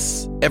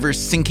public's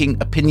ever-sinking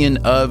opinion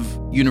of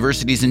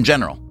universities in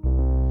general?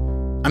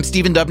 I'm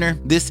Stephen Dubner.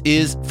 This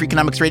is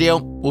Freakonomics Radio.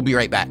 We'll be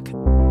right back.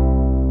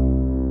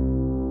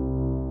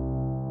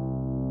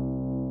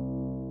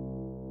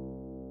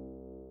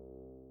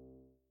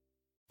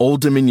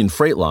 Old Dominion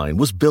Freight Line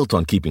was built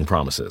on keeping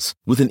promises.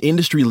 With an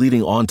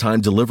industry-leading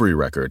on-time delivery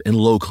record and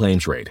low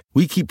claims rate,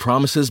 we keep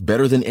promises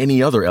better than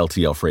any other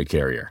LTL freight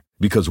carrier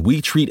because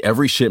we treat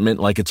every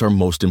shipment like it's our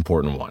most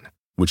important one,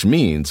 which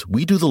means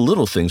we do the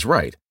little things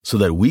right so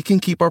that we can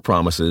keep our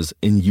promises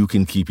and you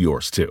can keep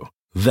yours too.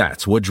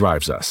 That's what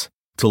drives us.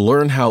 To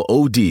learn how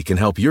OD can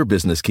help your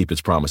business keep its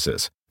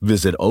promises,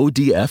 visit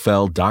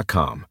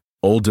odfl.com.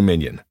 Old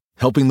Dominion,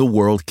 helping the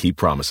world keep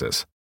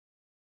promises.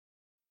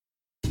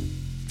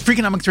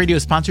 Freakonomics Radio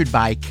is sponsored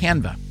by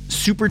Canva.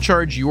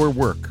 supercharge your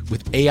work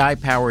with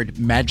AI-powered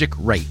Magic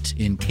Write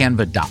in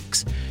Canva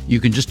Docs. You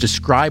can just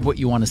describe what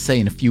you want to say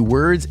in a few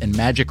words, and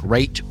Magic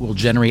Write will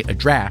generate a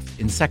draft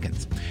in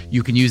seconds.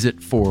 You can use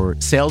it for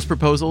sales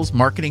proposals,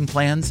 marketing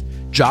plans,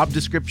 job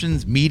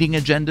descriptions, meeting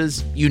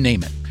agendas, you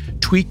name it.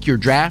 Tweak your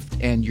draft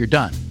and you're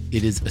done.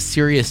 It is a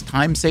serious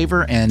time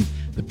saver and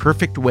the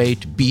perfect way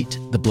to beat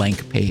the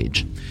blank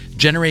page.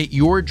 Generate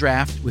your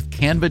draft with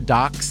Canva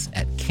Docs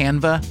at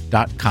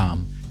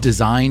canva.com.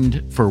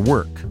 Designed for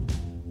work.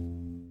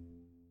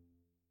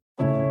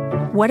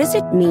 What does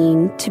it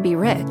mean to be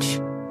rich?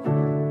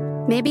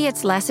 Maybe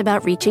it's less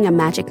about reaching a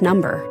magic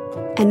number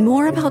and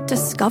more about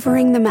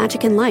discovering the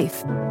magic in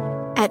life.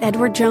 At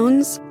Edward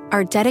Jones,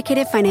 our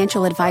dedicated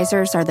financial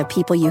advisors are the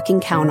people you can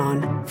count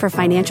on for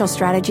financial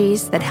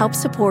strategies that help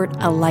support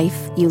a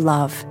life you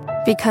love.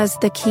 Because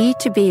the key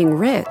to being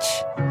rich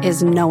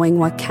is knowing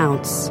what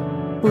counts.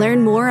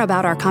 Learn more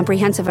about our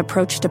comprehensive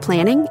approach to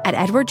planning at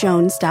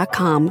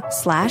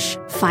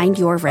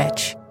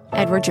edwardjones.com/findyourrich.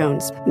 Edward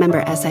Jones,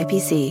 member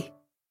SIPC.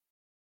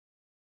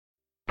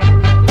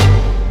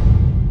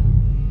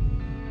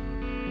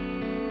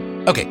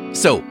 Okay,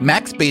 so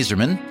Max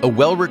Bazerman, a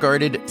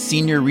well-regarded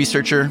senior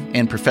researcher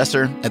and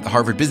professor at the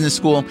Harvard Business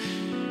School,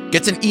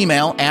 gets an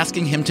email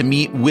asking him to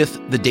meet with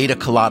the Data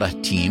Colada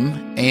team,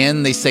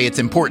 and they say it's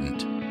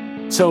important.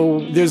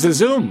 So there's a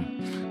Zoom,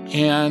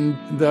 and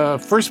the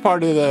first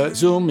part of the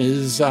Zoom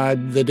is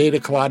the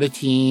Data Colada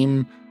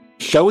team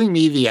showing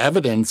me the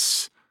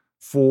evidence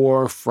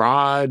for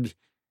fraud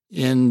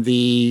in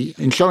the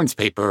insurance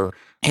paper.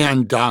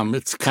 And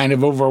it's kind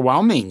of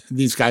overwhelming.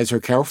 These guys are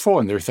careful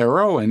and they're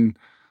thorough, and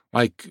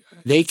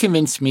they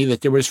convinced me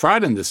that there was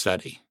fraud in the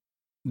study.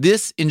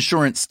 This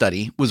insurance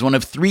study was one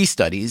of 3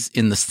 studies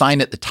in the Sign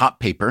at the Top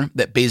paper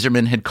that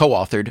Bazerman had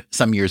co-authored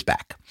some years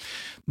back.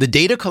 The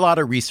Data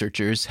Colada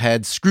researchers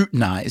had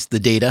scrutinized the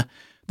data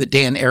that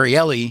Dan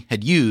Ariely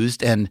had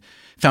used and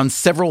found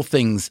several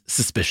things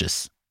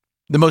suspicious.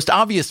 The most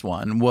obvious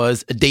one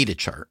was a data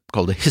chart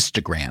called a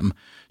histogram,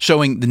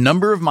 showing the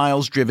number of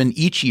miles driven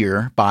each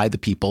year by the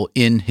people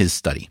in his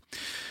study.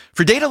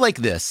 For data like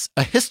this,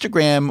 a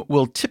histogram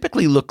will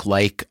typically look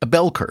like a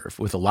bell curve,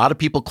 with a lot of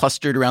people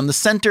clustered around the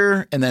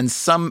center and then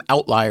some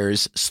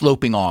outliers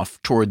sloping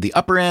off toward the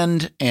upper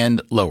end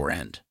and lower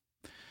end.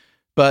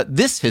 But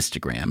this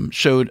histogram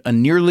showed a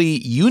nearly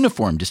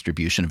uniform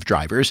distribution of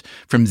drivers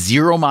from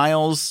 0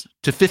 miles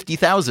to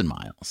 50,000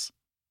 miles.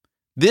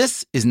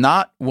 This is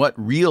not what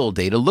real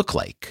data look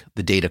like,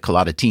 the Data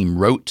Colada team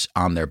wrote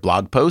on their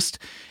blog post,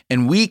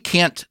 and we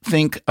can't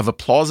think of a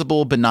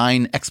plausible,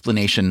 benign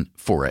explanation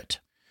for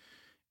it.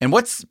 And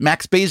what's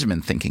Max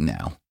Bazerman thinking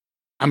now?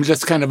 I'm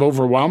just kind of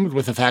overwhelmed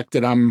with the fact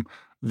that I'm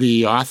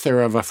the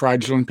author of a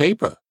fraudulent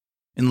paper.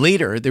 And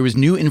later, there was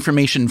new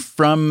information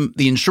from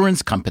the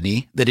insurance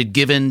company that had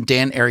given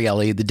Dan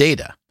Ariely the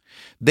data.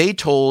 They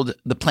told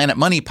the Planet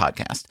Money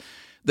podcast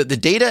that the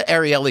data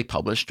Ariely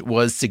published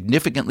was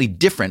significantly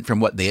different from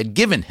what they had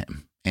given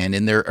him. And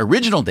in their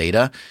original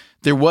data,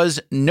 there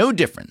was no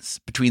difference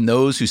between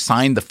those who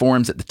signed the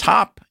forms at the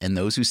top and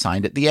those who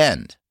signed at the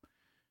end.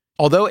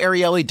 Although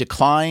Ariely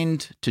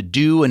declined to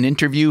do an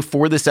interview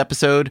for this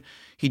episode,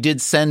 he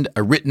did send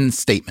a written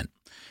statement.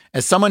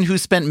 As someone who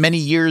spent many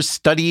years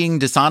studying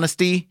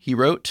dishonesty, he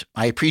wrote,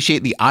 "I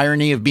appreciate the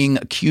irony of being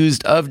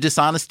accused of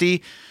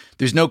dishonesty.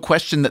 There's no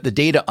question that the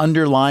data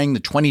underlying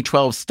the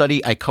 2012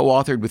 study I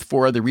co-authored with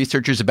 4 other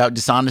researchers about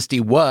dishonesty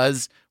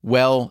was,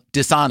 well,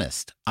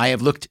 dishonest. I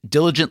have looked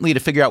diligently to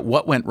figure out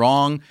what went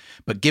wrong,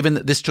 but given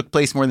that this took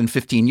place more than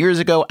 15 years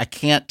ago, I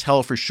can't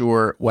tell for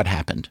sure what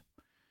happened."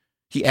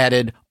 He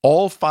added,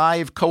 all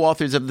 5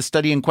 co-authors of the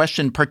study in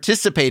question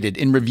participated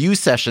in review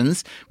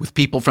sessions with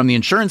people from the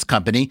insurance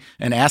company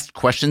and asked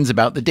questions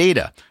about the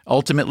data.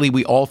 Ultimately,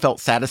 we all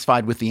felt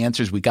satisfied with the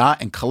answers we got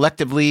and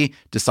collectively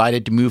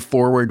decided to move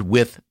forward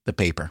with the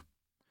paper.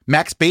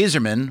 Max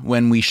Bazerman,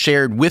 when we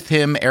shared with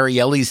him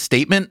Ariely's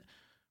statement,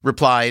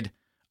 replied,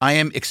 "I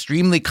am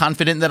extremely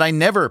confident that I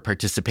never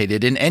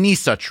participated in any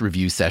such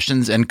review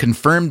sessions and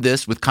confirmed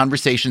this with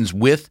conversations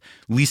with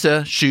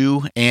Lisa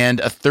Shu and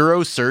a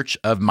thorough search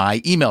of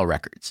my email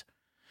records."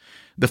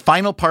 The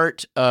final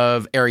part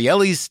of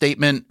Ariely's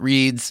statement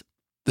reads,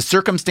 "The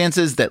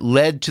circumstances that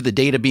led to the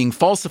data being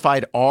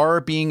falsified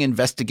are being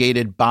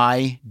investigated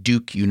by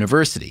Duke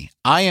University.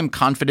 I am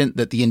confident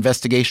that the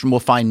investigation will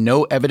find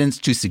no evidence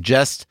to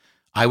suggest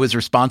I was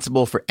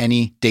responsible for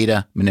any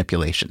data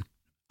manipulation.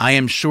 I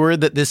am sure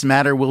that this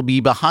matter will be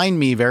behind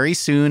me very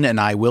soon, and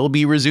I will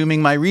be resuming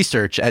my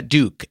research at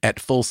Duke at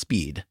full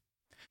speed."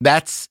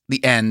 That's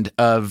the end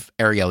of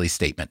Ariely's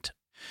statement.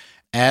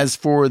 As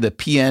for the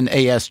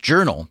PNAS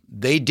journal,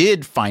 they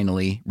did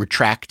finally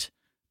retract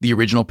the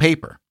original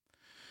paper.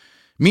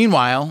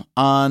 Meanwhile,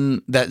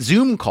 on that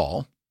Zoom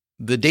call,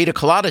 the Data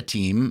Colada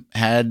team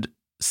had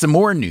some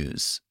more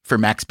news for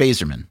Max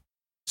Bazerman.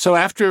 So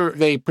after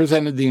they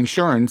presented the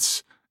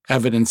insurance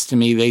evidence to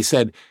me, they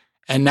said,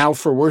 "And now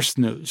for worse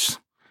news."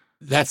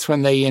 That's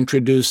when they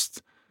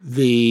introduced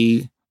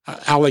the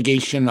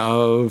allegation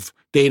of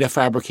data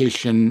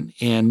fabrication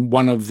in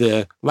one of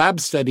the lab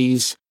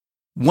studies.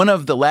 One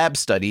of the lab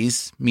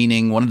studies,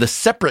 meaning one of the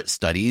separate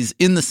studies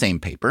in the same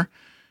paper,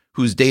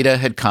 whose data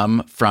had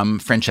come from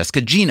Francesca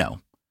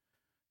Gino.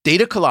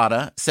 Data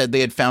Colada said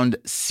they had found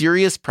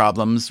serious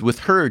problems with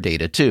her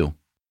data, too.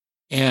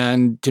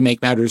 And to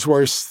make matters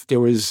worse, there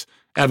was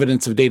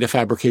evidence of data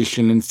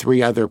fabrication in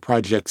 3 other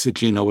projects that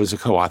Gino was a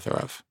co-author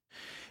of.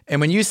 And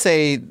when you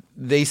say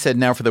they said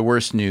now for the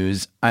worst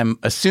news, I'm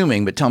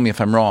assuming, but tell me if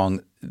I'm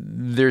wrong,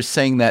 they're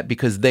saying that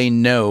because they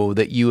know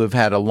that you have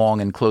had a long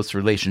and close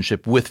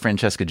relationship with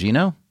Francesca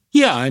Gino?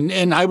 Yeah,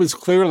 and I was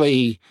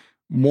clearly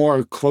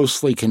more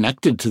closely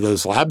connected to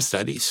those lab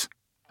studies.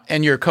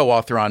 And you're a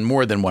co-author on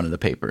more than one of the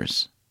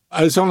papers.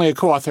 I was only a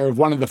co-author of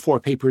one of the 4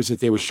 papers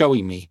that they were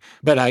showing me,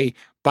 but I,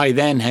 by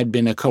then, had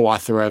been a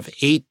co-author of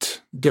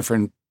 8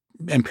 different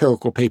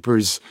empirical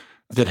papers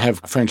that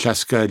have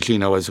Francesca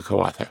Gino as a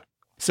co-author.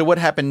 So what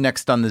happened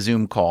next on the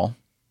Zoom call?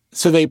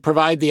 So they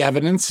provide the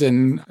evidence,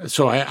 and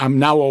so I'm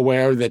now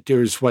aware that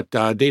there's what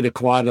Data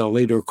Colada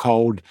later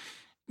called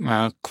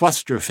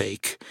cluster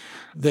fake,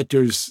 that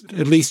there's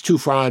at least 2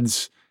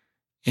 frauds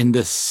in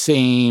the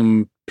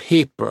same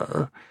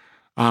paper,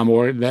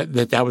 or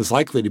that was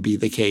likely to be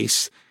the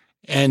case.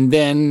 And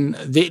then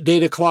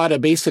Data Colada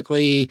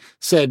basically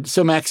said,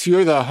 so Max,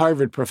 you're the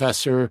Harvard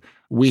professor.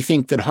 We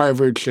think that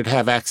Harvard should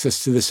have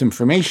access to this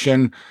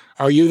information.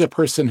 Are you the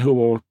person who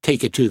will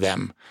take it to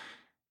them?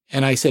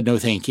 And I said, no,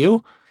 thank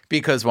you.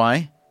 Because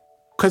why?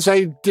 Because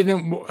I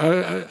didn't,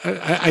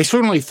 I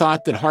certainly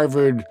thought that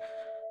Harvard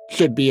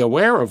should be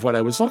aware of what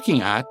I was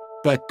looking at,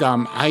 but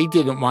I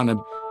didn't want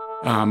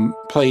to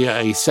play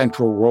a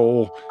central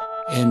role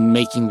in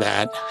making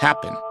that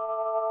happen.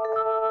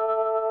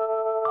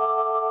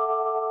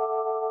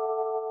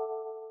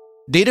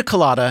 Data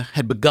Colada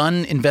had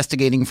begun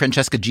investigating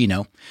Francesca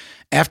Gino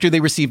after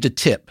they received a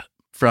tip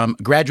from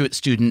a graduate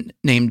student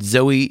named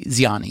Zoe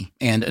Ziani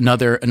and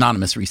another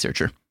anonymous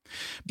researcher.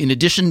 In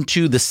addition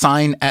to the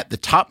sign at the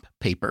top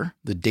paper,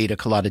 the Data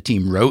Colada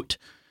team wrote,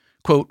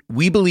 quote,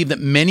 "We believe that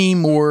many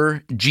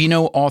more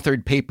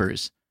Gino-authored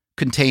papers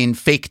contain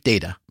fake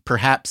data,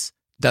 perhaps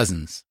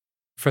dozens."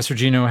 Professor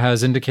Gino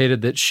has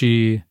indicated that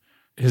she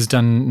has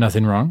done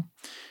nothing wrong.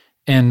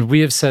 And we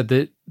have said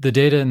that the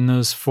data in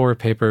those 4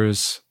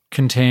 papers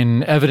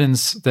contain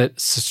evidence that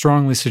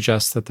strongly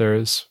suggests that there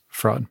is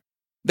fraud.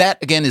 That,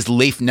 again, is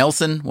Leif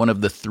Nelson, one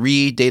of the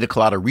 3 Data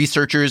Colada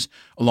researchers,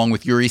 along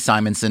with Yuri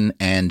Simonson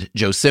and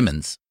Joe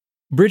Simmons.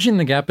 Bridging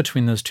the gap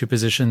between those 2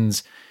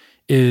 positions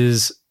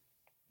is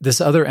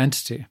this other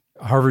entity,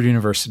 Harvard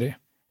University.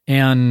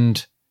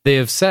 And they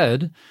have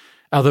said,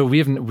 although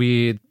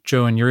we,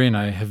 Joe and Yuri and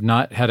I, have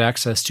not had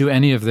access to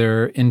any of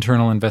their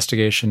internal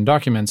investigation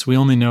documents, we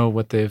only know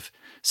what they've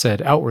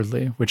said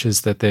outwardly, which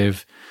is that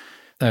they've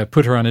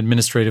put her on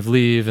administrative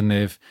leave and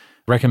they've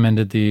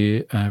recommended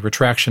the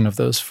retraction of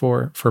those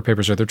four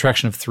papers, or the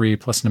retraction of 3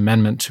 plus an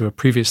amendment to a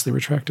previously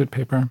retracted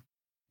paper.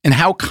 And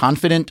how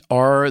confident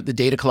are the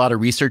Data Colada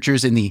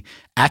researchers in the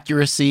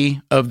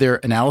accuracy of their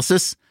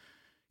analysis?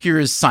 Here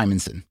is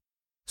Simonson.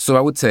 So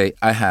I would say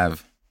I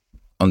have,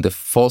 on the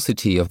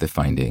falsity of the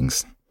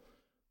findings,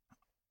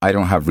 I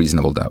don't have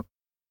reasonable doubt.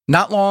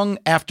 Not long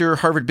after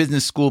Harvard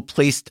Business School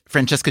placed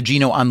Francesca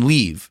Gino on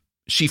leave,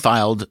 she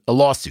filed a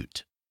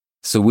lawsuit.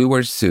 So we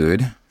were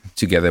sued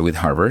together with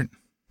Harvard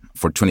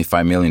for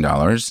 $25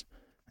 million.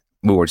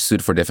 We were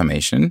sued for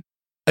defamation.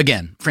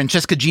 Again,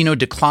 Francesca Gino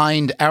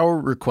declined our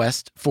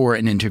request for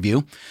an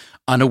interview.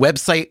 On a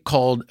website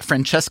called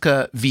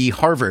Francesca v.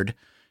 Harvard,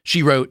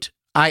 she wrote,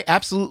 "I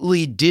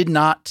absolutely did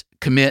not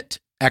commit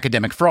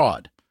academic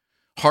fraud.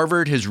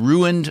 Harvard has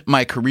ruined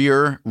my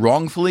career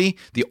wrongfully.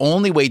 The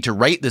only way to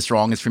right this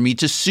wrong is for me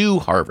to sue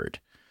Harvard."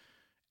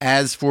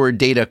 As for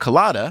Data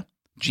Colada,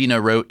 Gino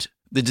wrote,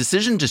 "The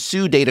decision to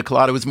sue Data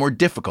Colada was more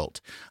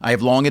difficult. I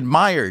have long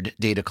admired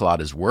Data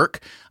Colada's work.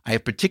 I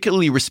have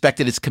particularly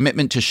respected its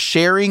commitment to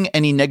sharing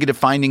any negative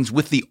findings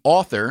with the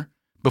author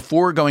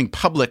before going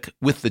public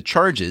with the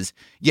charges.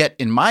 Yet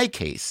in my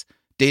case,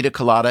 Data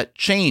Colada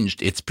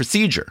changed its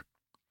procedure."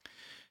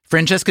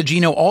 Francesca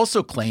Gino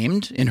also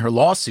claimed in her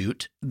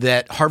lawsuit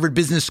that Harvard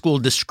Business School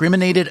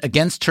discriminated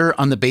against her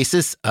on the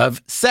basis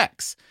of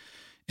sex.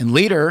 And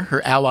later,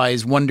 her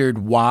allies wondered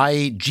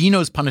why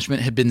Gino's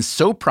punishment had been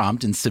so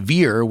prompt and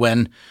severe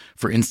when,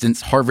 for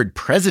instance, Harvard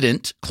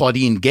president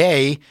Claudine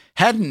Gay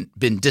hadn't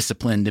been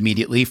disciplined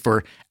immediately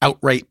for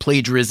outright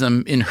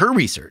plagiarism in her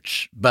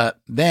research. But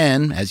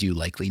then, as you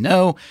likely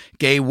know,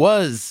 Gay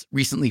was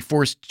recently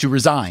forced to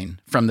resign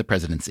from the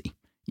presidency.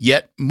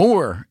 Yet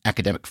more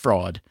academic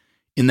fraud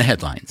in the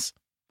headlines.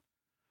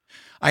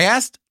 I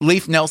asked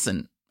Leif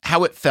Nelson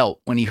how it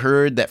felt when he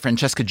heard that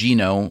Francesca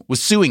Gino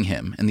was suing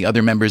him and the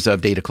other members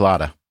of Data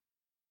Colada.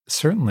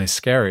 Certainly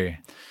scary.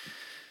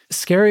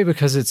 Scary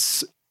because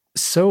it's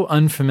so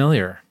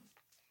unfamiliar.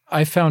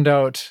 I found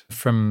out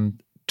from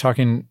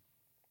talking,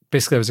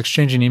 basically I was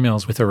exchanging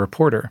emails with a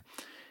reporter.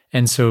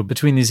 And so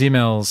between these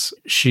emails,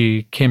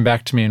 she came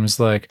back to me and was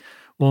like,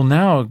 "Well,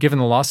 now, given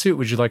the lawsuit,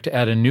 would you like to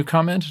add a new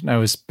comment?" And I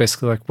was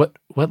basically like, what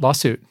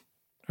lawsuit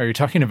are you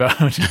talking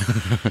about?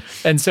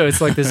 And so it's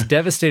like this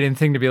devastating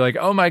thing to be like,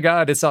 oh my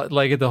God, it's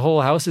like the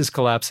whole house is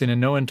collapsing and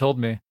no one told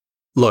me.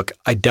 Look,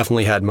 I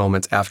definitely had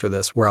moments after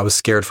this where I was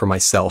scared for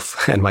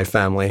myself and my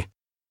family.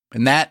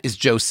 And that is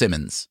Joe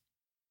Simmons.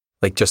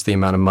 Like just the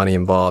amount of money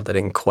involved, I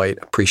didn't quite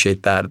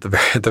appreciate that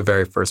at the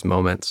very first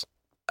moments.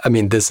 I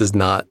mean, this is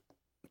not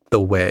the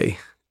way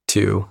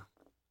to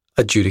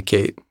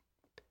adjudicate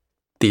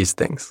these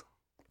things.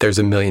 There's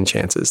a million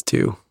chances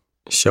to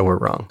show we're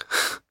wrong.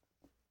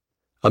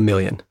 A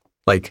million.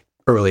 Like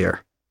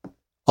earlier.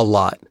 A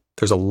lot.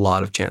 There's a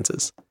lot of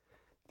chances.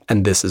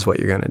 And this is what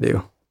you're going to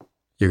do.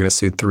 You're going to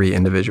sue 3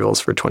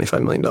 individuals for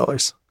 $25 million.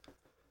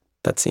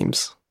 That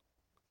seems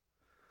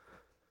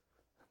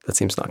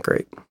not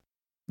great.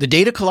 The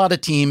Data Colada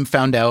team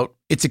found out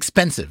it's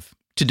expensive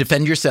to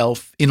defend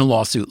yourself in a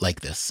lawsuit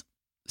like this.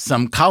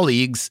 Some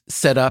colleagues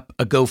set up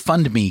a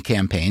GoFundMe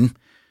campaign.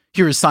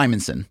 Here is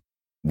Simonson.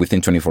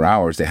 Within 24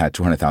 hours, they had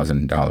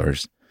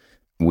 $200,000.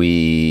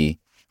 We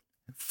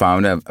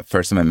found a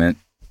First Amendment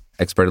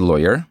expert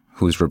lawyer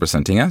who's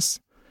representing us.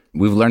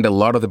 We've learned a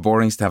lot of the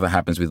boring stuff that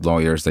happens with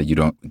lawyers that you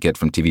don't get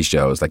from TV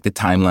shows, like the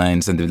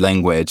timelines and the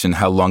language and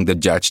how long the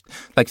judge,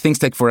 like things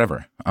take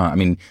forever.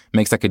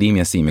 Makes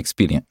academia seem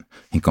expedient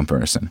in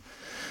comparison.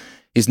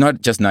 It's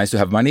not just nice to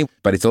have money,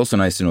 but it's also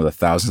nice to know that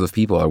thousands of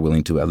people are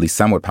willing to, at least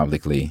somewhat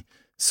publicly,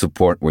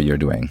 support what you're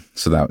doing.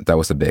 So that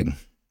was a big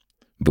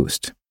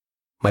boost.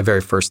 My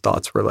very first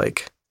thoughts were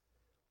like,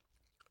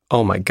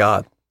 oh my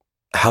God,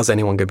 how's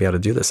anyone going to be able to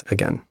do this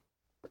again?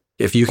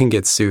 If you can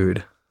get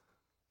sued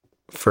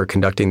for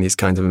conducting these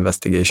kinds of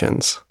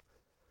investigations,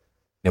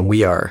 and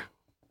we are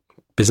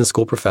business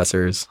school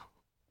professors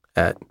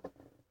at,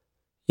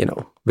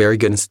 very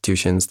good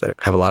institutions that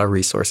have a lot of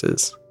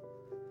resources,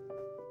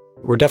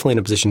 we're definitely in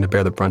a position to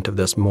bear the brunt of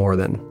this more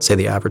than, say,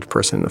 the average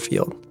person in the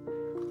field.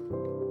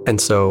 And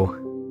so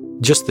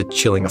just the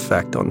chilling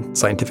effect on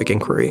scientific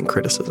inquiry and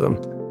criticism,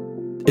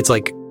 it's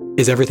like,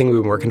 is everything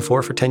we've been working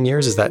for 10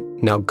 years, is that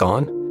now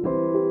gone?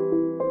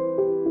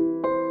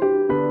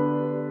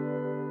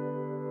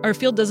 Our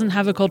field doesn't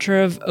have a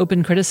culture of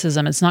open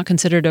criticism. It's not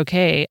considered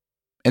okay.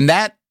 And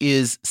that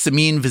is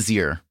Samin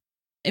Vazire.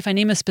 If I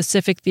name a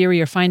specific theory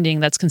or finding,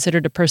 that's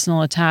considered a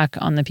personal attack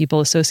on the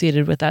people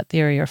associated with that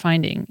theory or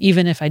finding,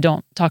 even if I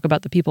don't talk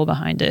about the people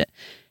behind it.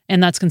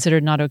 And that's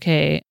considered not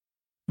okay.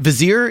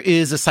 Vazire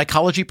is a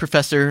psychology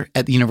professor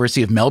at the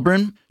University of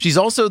Melbourne. She's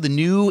also the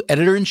new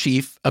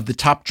editor-in-chief of the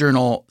top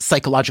journal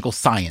Psychological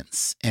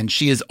Science, and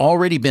she has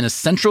already been a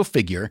central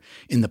figure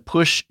in the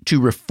push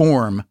to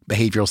reform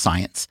behavioral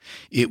science.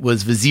 It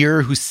was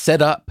Vazire who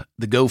set up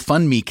the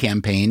GoFundMe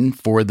campaign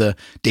for the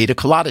Data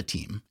Colada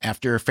team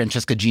after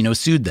Francesca Gino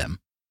sued them.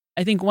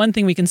 I think one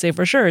thing we can say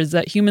for sure is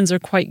that humans are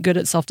quite good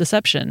at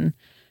self-deception.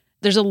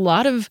 There's a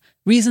lot of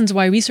reasons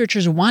why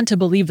researchers want to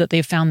believe that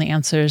they've found the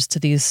answers to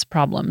these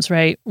problems,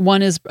 right?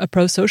 One is a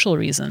pro-social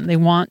reason. They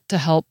want to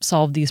help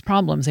solve these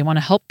problems. They want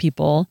to help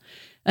people.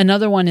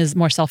 Another one is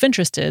more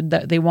self-interested,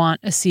 that they want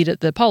a seat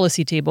at the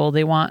policy table.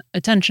 They want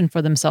attention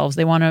for themselves.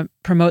 They want to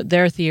promote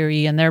their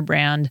theory and their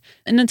brand.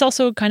 And it's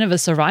also kind of a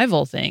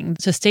survival thing.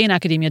 To stay in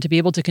academia, to be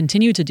able to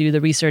continue to do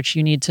the research,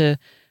 you need to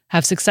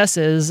have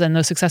successes, and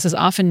those successes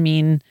often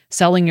mean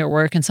selling your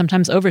work and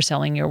sometimes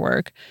overselling your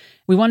work.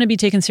 We want to be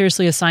taken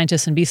seriously as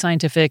scientists and be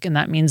scientific, and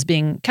that means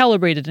being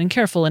calibrated and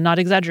careful and not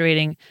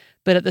exaggerating.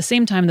 But at the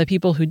same time, the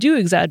people who do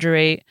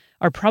exaggerate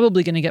are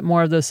probably going to get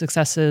more of those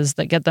successes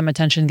that get them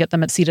attention, get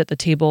them a seat at the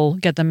table,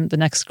 get them the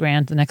next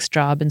grant, the next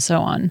job, and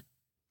so on.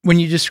 When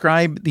you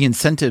describe the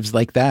incentives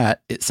like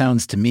that, it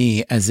sounds to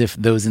me as if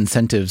those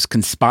incentives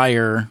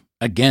conspire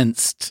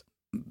against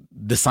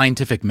the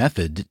scientific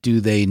method. Do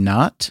they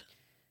not?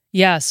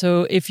 Yeah,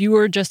 so if you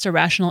were just a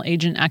rational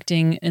agent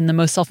acting in the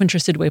most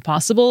self-interested way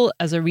possible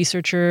as a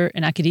researcher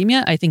in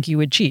academia, I think you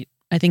would cheat.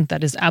 I think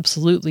that is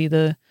absolutely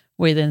the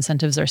way the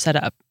incentives are set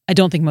up. I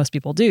don't think most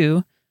people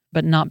do,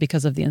 but not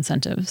because of the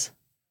incentives.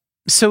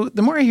 So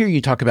the more I hear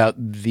you talk about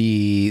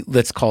the,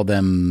 let's call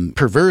them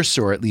perverse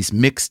or at least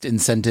mixed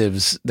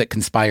incentives that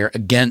conspire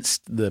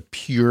against the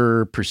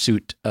pure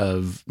pursuit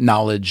of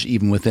knowledge,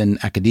 even within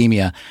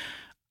academia,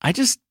 I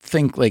just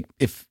think like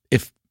if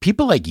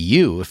people like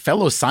you,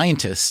 fellow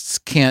scientists,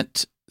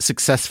 can't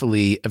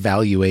successfully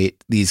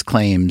evaluate these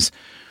claims,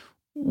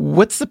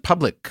 what's the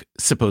public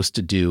supposed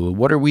to do?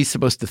 What are we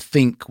supposed to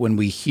think when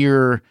we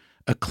hear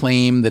a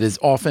claim that is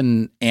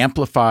often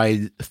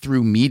amplified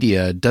through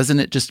media? Doesn't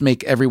it just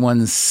make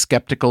everyone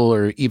skeptical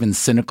or even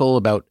cynical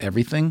about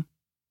everything?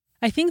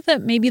 I think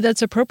that maybe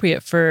that's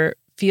appropriate for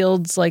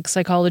fields like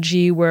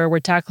psychology, where we're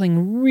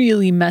tackling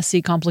really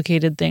messy,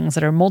 complicated things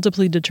that are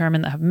multiply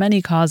determined, that have many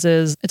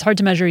causes. It's hard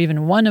to measure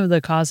even one of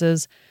the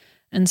causes.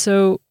 And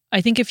so I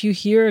think if you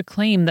hear a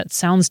claim that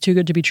sounds too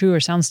good to be true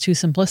or sounds too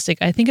simplistic,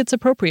 I think it's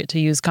appropriate to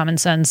use common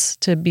sense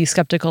to be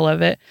skeptical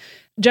of it.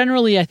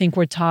 Generally, I think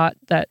we're taught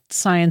that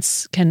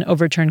science can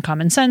overturn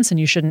common sense and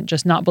you shouldn't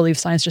just not believe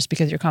science just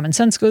because your common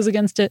sense goes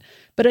against it.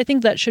 But I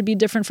think that should be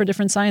different for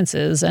different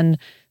sciences. And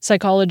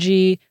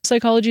psychology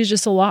is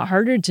just a lot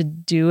harder to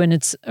do, and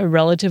it's a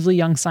relatively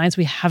young science.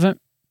 We haven't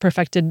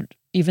perfected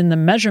even the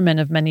measurement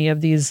of many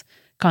of these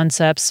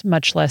concepts,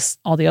 much less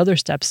all the other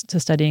steps to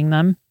studying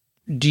them.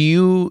 Do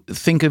you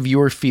think of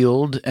your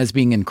field as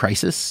being in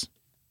crisis?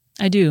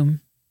 I do.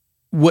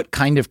 What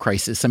kind of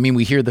crisis? I mean,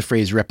 we hear the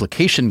phrase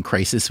replication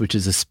crisis, which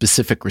is a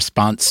specific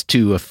response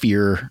to a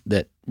fear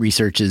that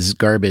research is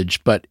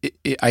garbage, but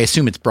I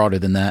assume it's broader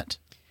than that.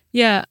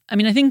 Yeah, I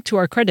mean, I think to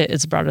our credit,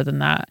 it's broader than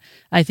that.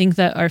 I think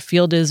that our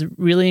field is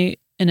really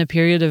in a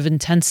period of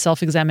intense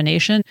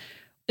self-examination.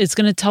 It's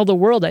going to tell the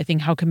world, I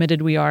think, how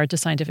committed we are to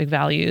scientific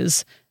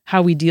values,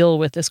 how we deal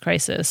with this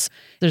crisis.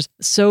 There's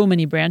so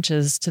many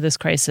branches to this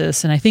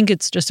crisis, and I think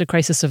it's just a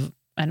crisis of,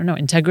 I don't know,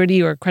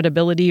 integrity or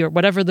credibility or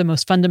whatever the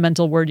most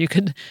fundamental word you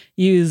could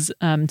use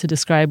to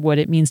describe what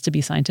it means to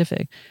be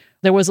scientific.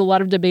 There was a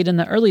lot of debate in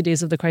the early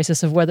days of the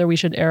crisis of whether we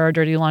should air our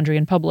dirty laundry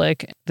in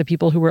public. The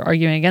people who were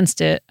arguing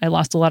against it, I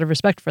lost a lot of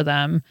respect for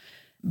them.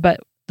 But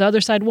the other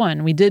side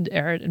won. We did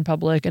air it in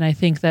public, and I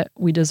think that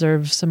we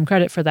deserve some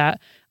credit for that.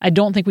 I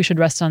don't think we should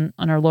rest on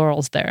our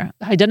laurels there.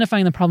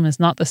 Identifying the problem is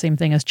not the same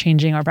thing as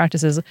changing our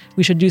practices.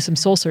 We should do some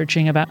soul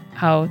searching about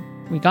how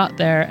we got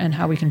there and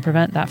how we can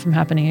prevent that from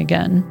happening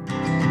again.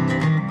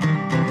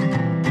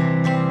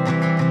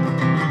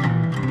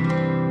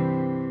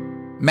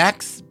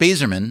 Max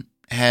Bazerman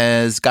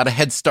has got a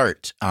head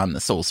start on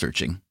the soul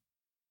searching.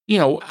 You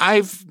know,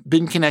 I've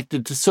been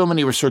connected to so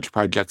many research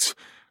projects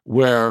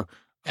where,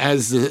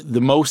 as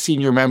the most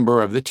senior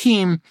member of the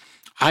team,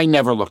 I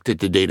never looked at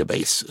the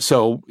database.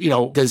 So, you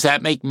know, does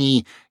that make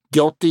me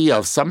guilty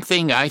of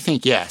something? I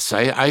think yes.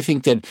 I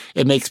think that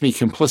it makes me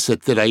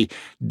complicit that I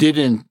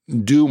didn't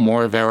do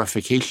more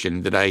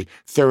verification, that I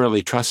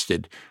thoroughly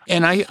trusted.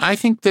 And I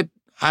think that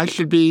I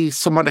should be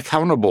somewhat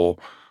accountable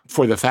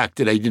for the fact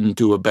that I didn't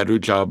do a better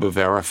job of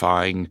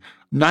verifying,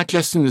 not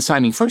just in the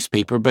Signing First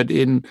paper, but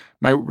in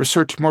my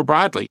research more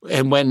broadly.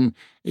 And when,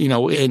 you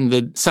know, in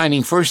the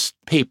Signing First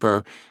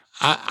paper,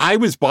 I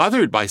was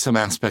bothered by some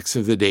aspects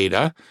of the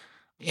data,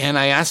 and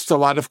I asked a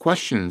lot of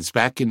questions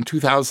back in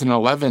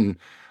 2011,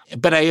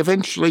 but I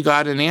eventually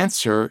got an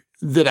answer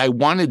that I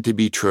wanted to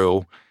be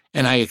true,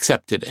 and I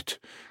accepted it.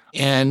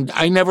 And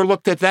I never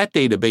looked at that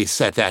database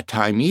at that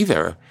time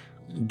either.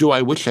 Do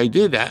I wish I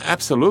did?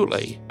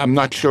 Absolutely. I'm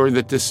not sure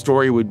that this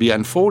story would be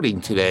unfolding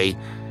today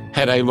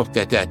had I looked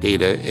at that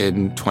data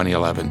in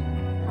 2011.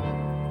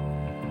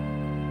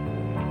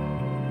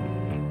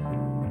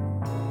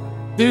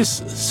 There's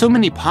so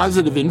many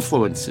positive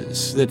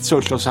influences that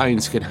social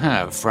science can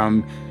have,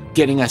 from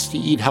getting us to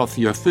eat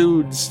healthier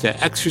foods,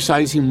 to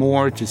exercising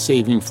more, to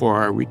saving for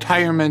our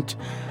retirement.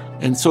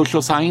 And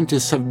social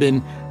scientists have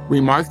been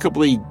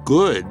remarkably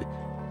good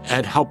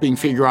at helping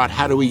figure out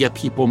how do we get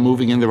people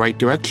moving in the right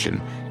direction.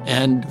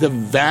 And the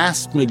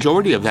vast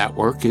majority of that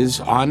work is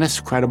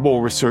honest,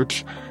 credible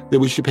research that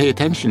we should pay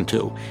attention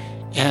to.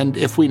 And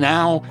if we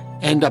now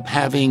end up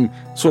having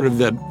sort of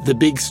the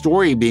big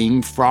story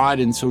being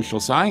fraud in social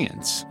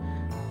science,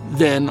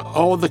 then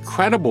all the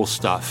credible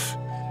stuff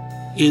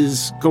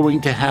is going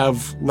to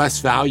have less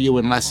value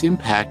and less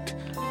impact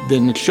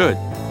than it should.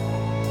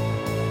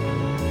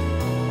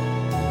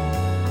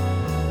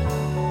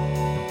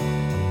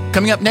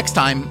 Coming up next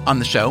time on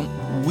the show,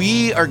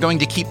 we are going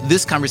to keep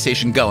this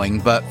conversation going,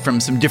 but from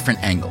some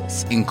different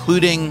angles,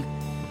 including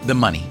the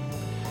money.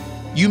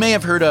 You may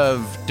have heard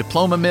of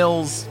diploma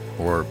mills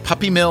or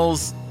puppy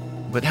mills,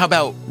 but how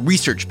about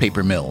research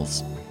paper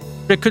mills?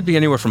 It could be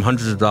anywhere from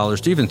hundreds of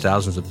dollars to even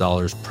thousands of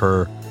dollars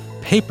per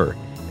paper.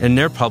 And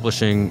they're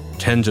publishing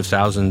tens of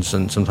thousands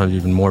and sometimes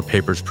even more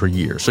papers per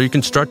year. So you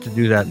can start to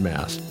do that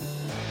math.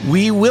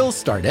 We will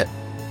start it,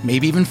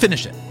 maybe even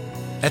finish it.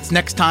 That's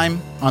next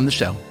time on the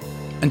show.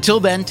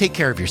 Until then, take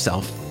care of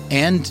yourself.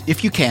 And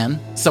if you can,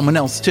 someone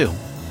else too.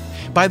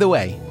 By the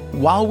way,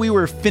 while we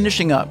were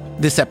finishing up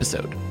this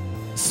episode,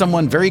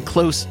 someone very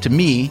close to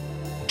me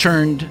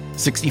turned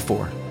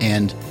 64.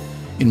 And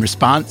in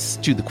response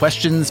to the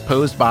questions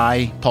posed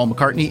by Paul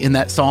McCartney in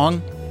that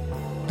song,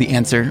 the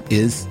answer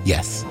is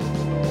yes.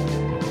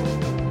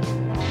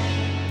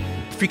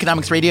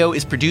 Freakonomics Radio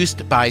is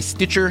produced by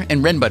Stitcher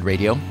and Renbud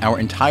Radio. Our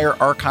entire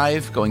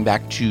archive, going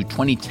back to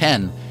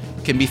 2010,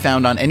 can be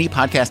found on any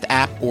podcast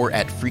app or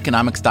at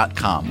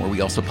Freakonomics.com, where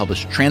we also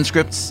publish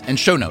transcripts and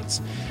show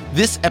notes.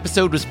 This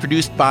episode was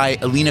produced by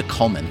Alina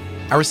Kuhlman.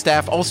 Our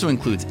staff also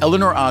includes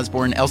Eleanor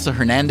Osborne, Elsa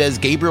Hernandez,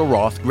 Gabriel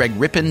Roth, Greg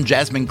Rippin,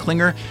 Jasmine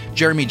Klinger,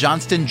 Jeremy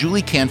Johnston,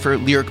 Julie Canfer,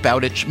 Lyric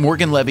Bowditch,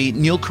 Morgan Levy,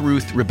 Neil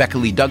Carruth, Rebecca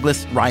Lee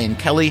Douglas, Ryan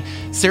Kelly,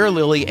 Sarah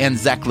Lilly, and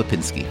Zach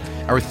Lipinski.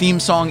 Our theme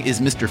song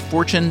is Mr.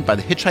 Fortune by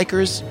the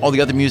Hitchhikers. All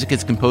the other music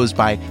is composed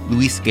by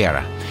Luis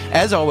Guerra.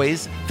 As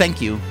always,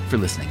 thank you for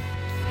listening.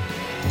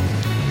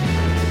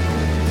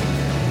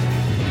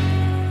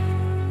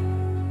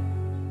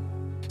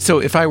 So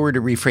if I were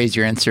to rephrase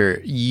your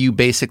answer, you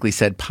basically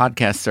said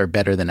podcasts are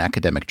better than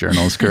academic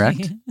journals,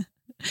 correct?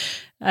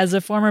 As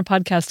a former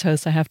podcast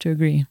host, I have to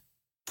agree.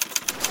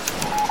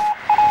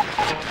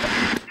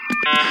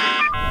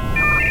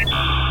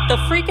 The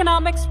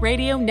Freakonomics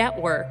Radio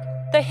Network,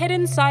 the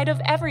hidden side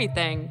of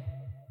everything.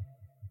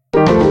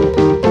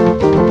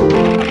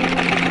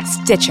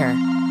 Stitcher.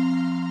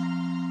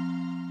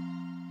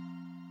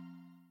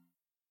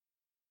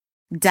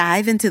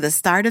 Dive into the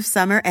start of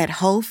summer at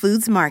Whole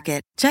Foods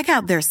Market. Check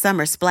out their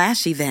Summer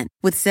Splash event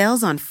with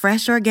sales on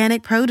fresh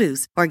organic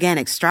produce,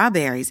 organic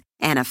strawberries,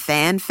 and a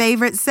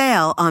fan-favorite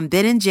sale on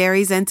Ben &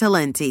 Jerry's and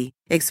Talenti.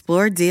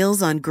 Explore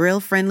deals on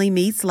grill-friendly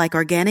meats like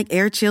organic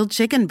air-chilled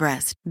chicken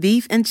breast,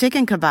 beef and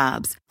chicken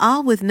kebabs,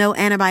 all with no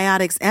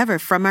antibiotics ever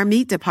from our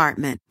meat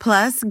department.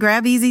 Plus,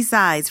 grab easy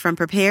sides from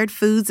prepared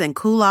foods and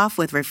cool off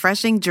with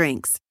refreshing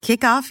drinks.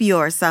 Kick off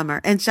your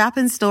summer and shop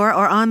in store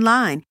or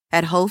online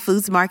at Whole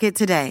Foods Market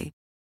today.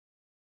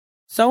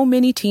 So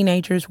many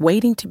teenagers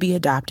waiting to be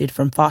adopted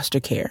from foster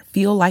care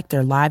feel like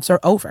their lives are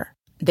over.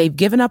 They've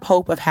given up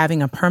hope of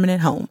having a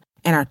permanent home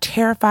and are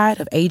terrified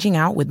of aging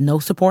out with no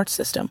support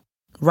system.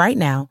 Right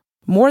now,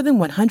 more than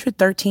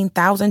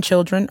 113,000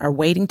 children are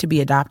waiting to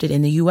be adopted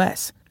in the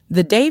U.S.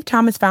 The Dave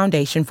Thomas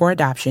Foundation for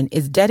Adoption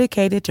is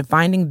dedicated to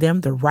finding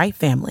them the right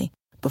family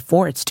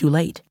before it's too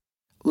late.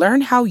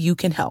 Learn how you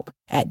can help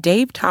at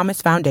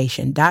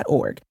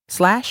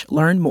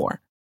davethomasfoundation.org/learn more.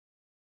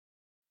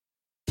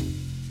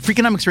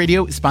 Freakonomics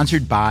Radio is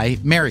sponsored by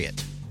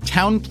Marriott.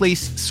 Town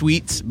Place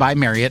Suites by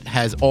Marriott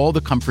has all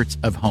the comforts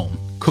of home.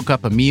 Cook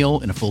up a meal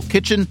in a full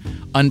kitchen,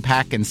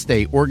 unpack and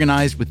stay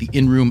organized with the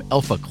in-room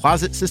Elfa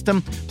closet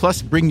system,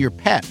 plus bring your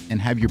pet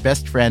and have your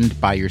best friend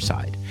by your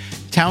side.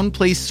 Town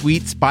Place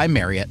Suites by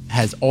Marriott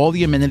has all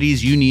the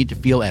amenities you need to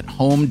feel at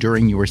home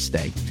during your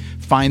stay.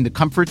 Find the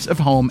comforts of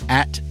home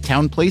at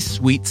Town Place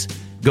Suites.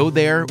 Go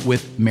there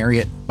with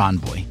Marriott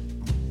Bonvoy.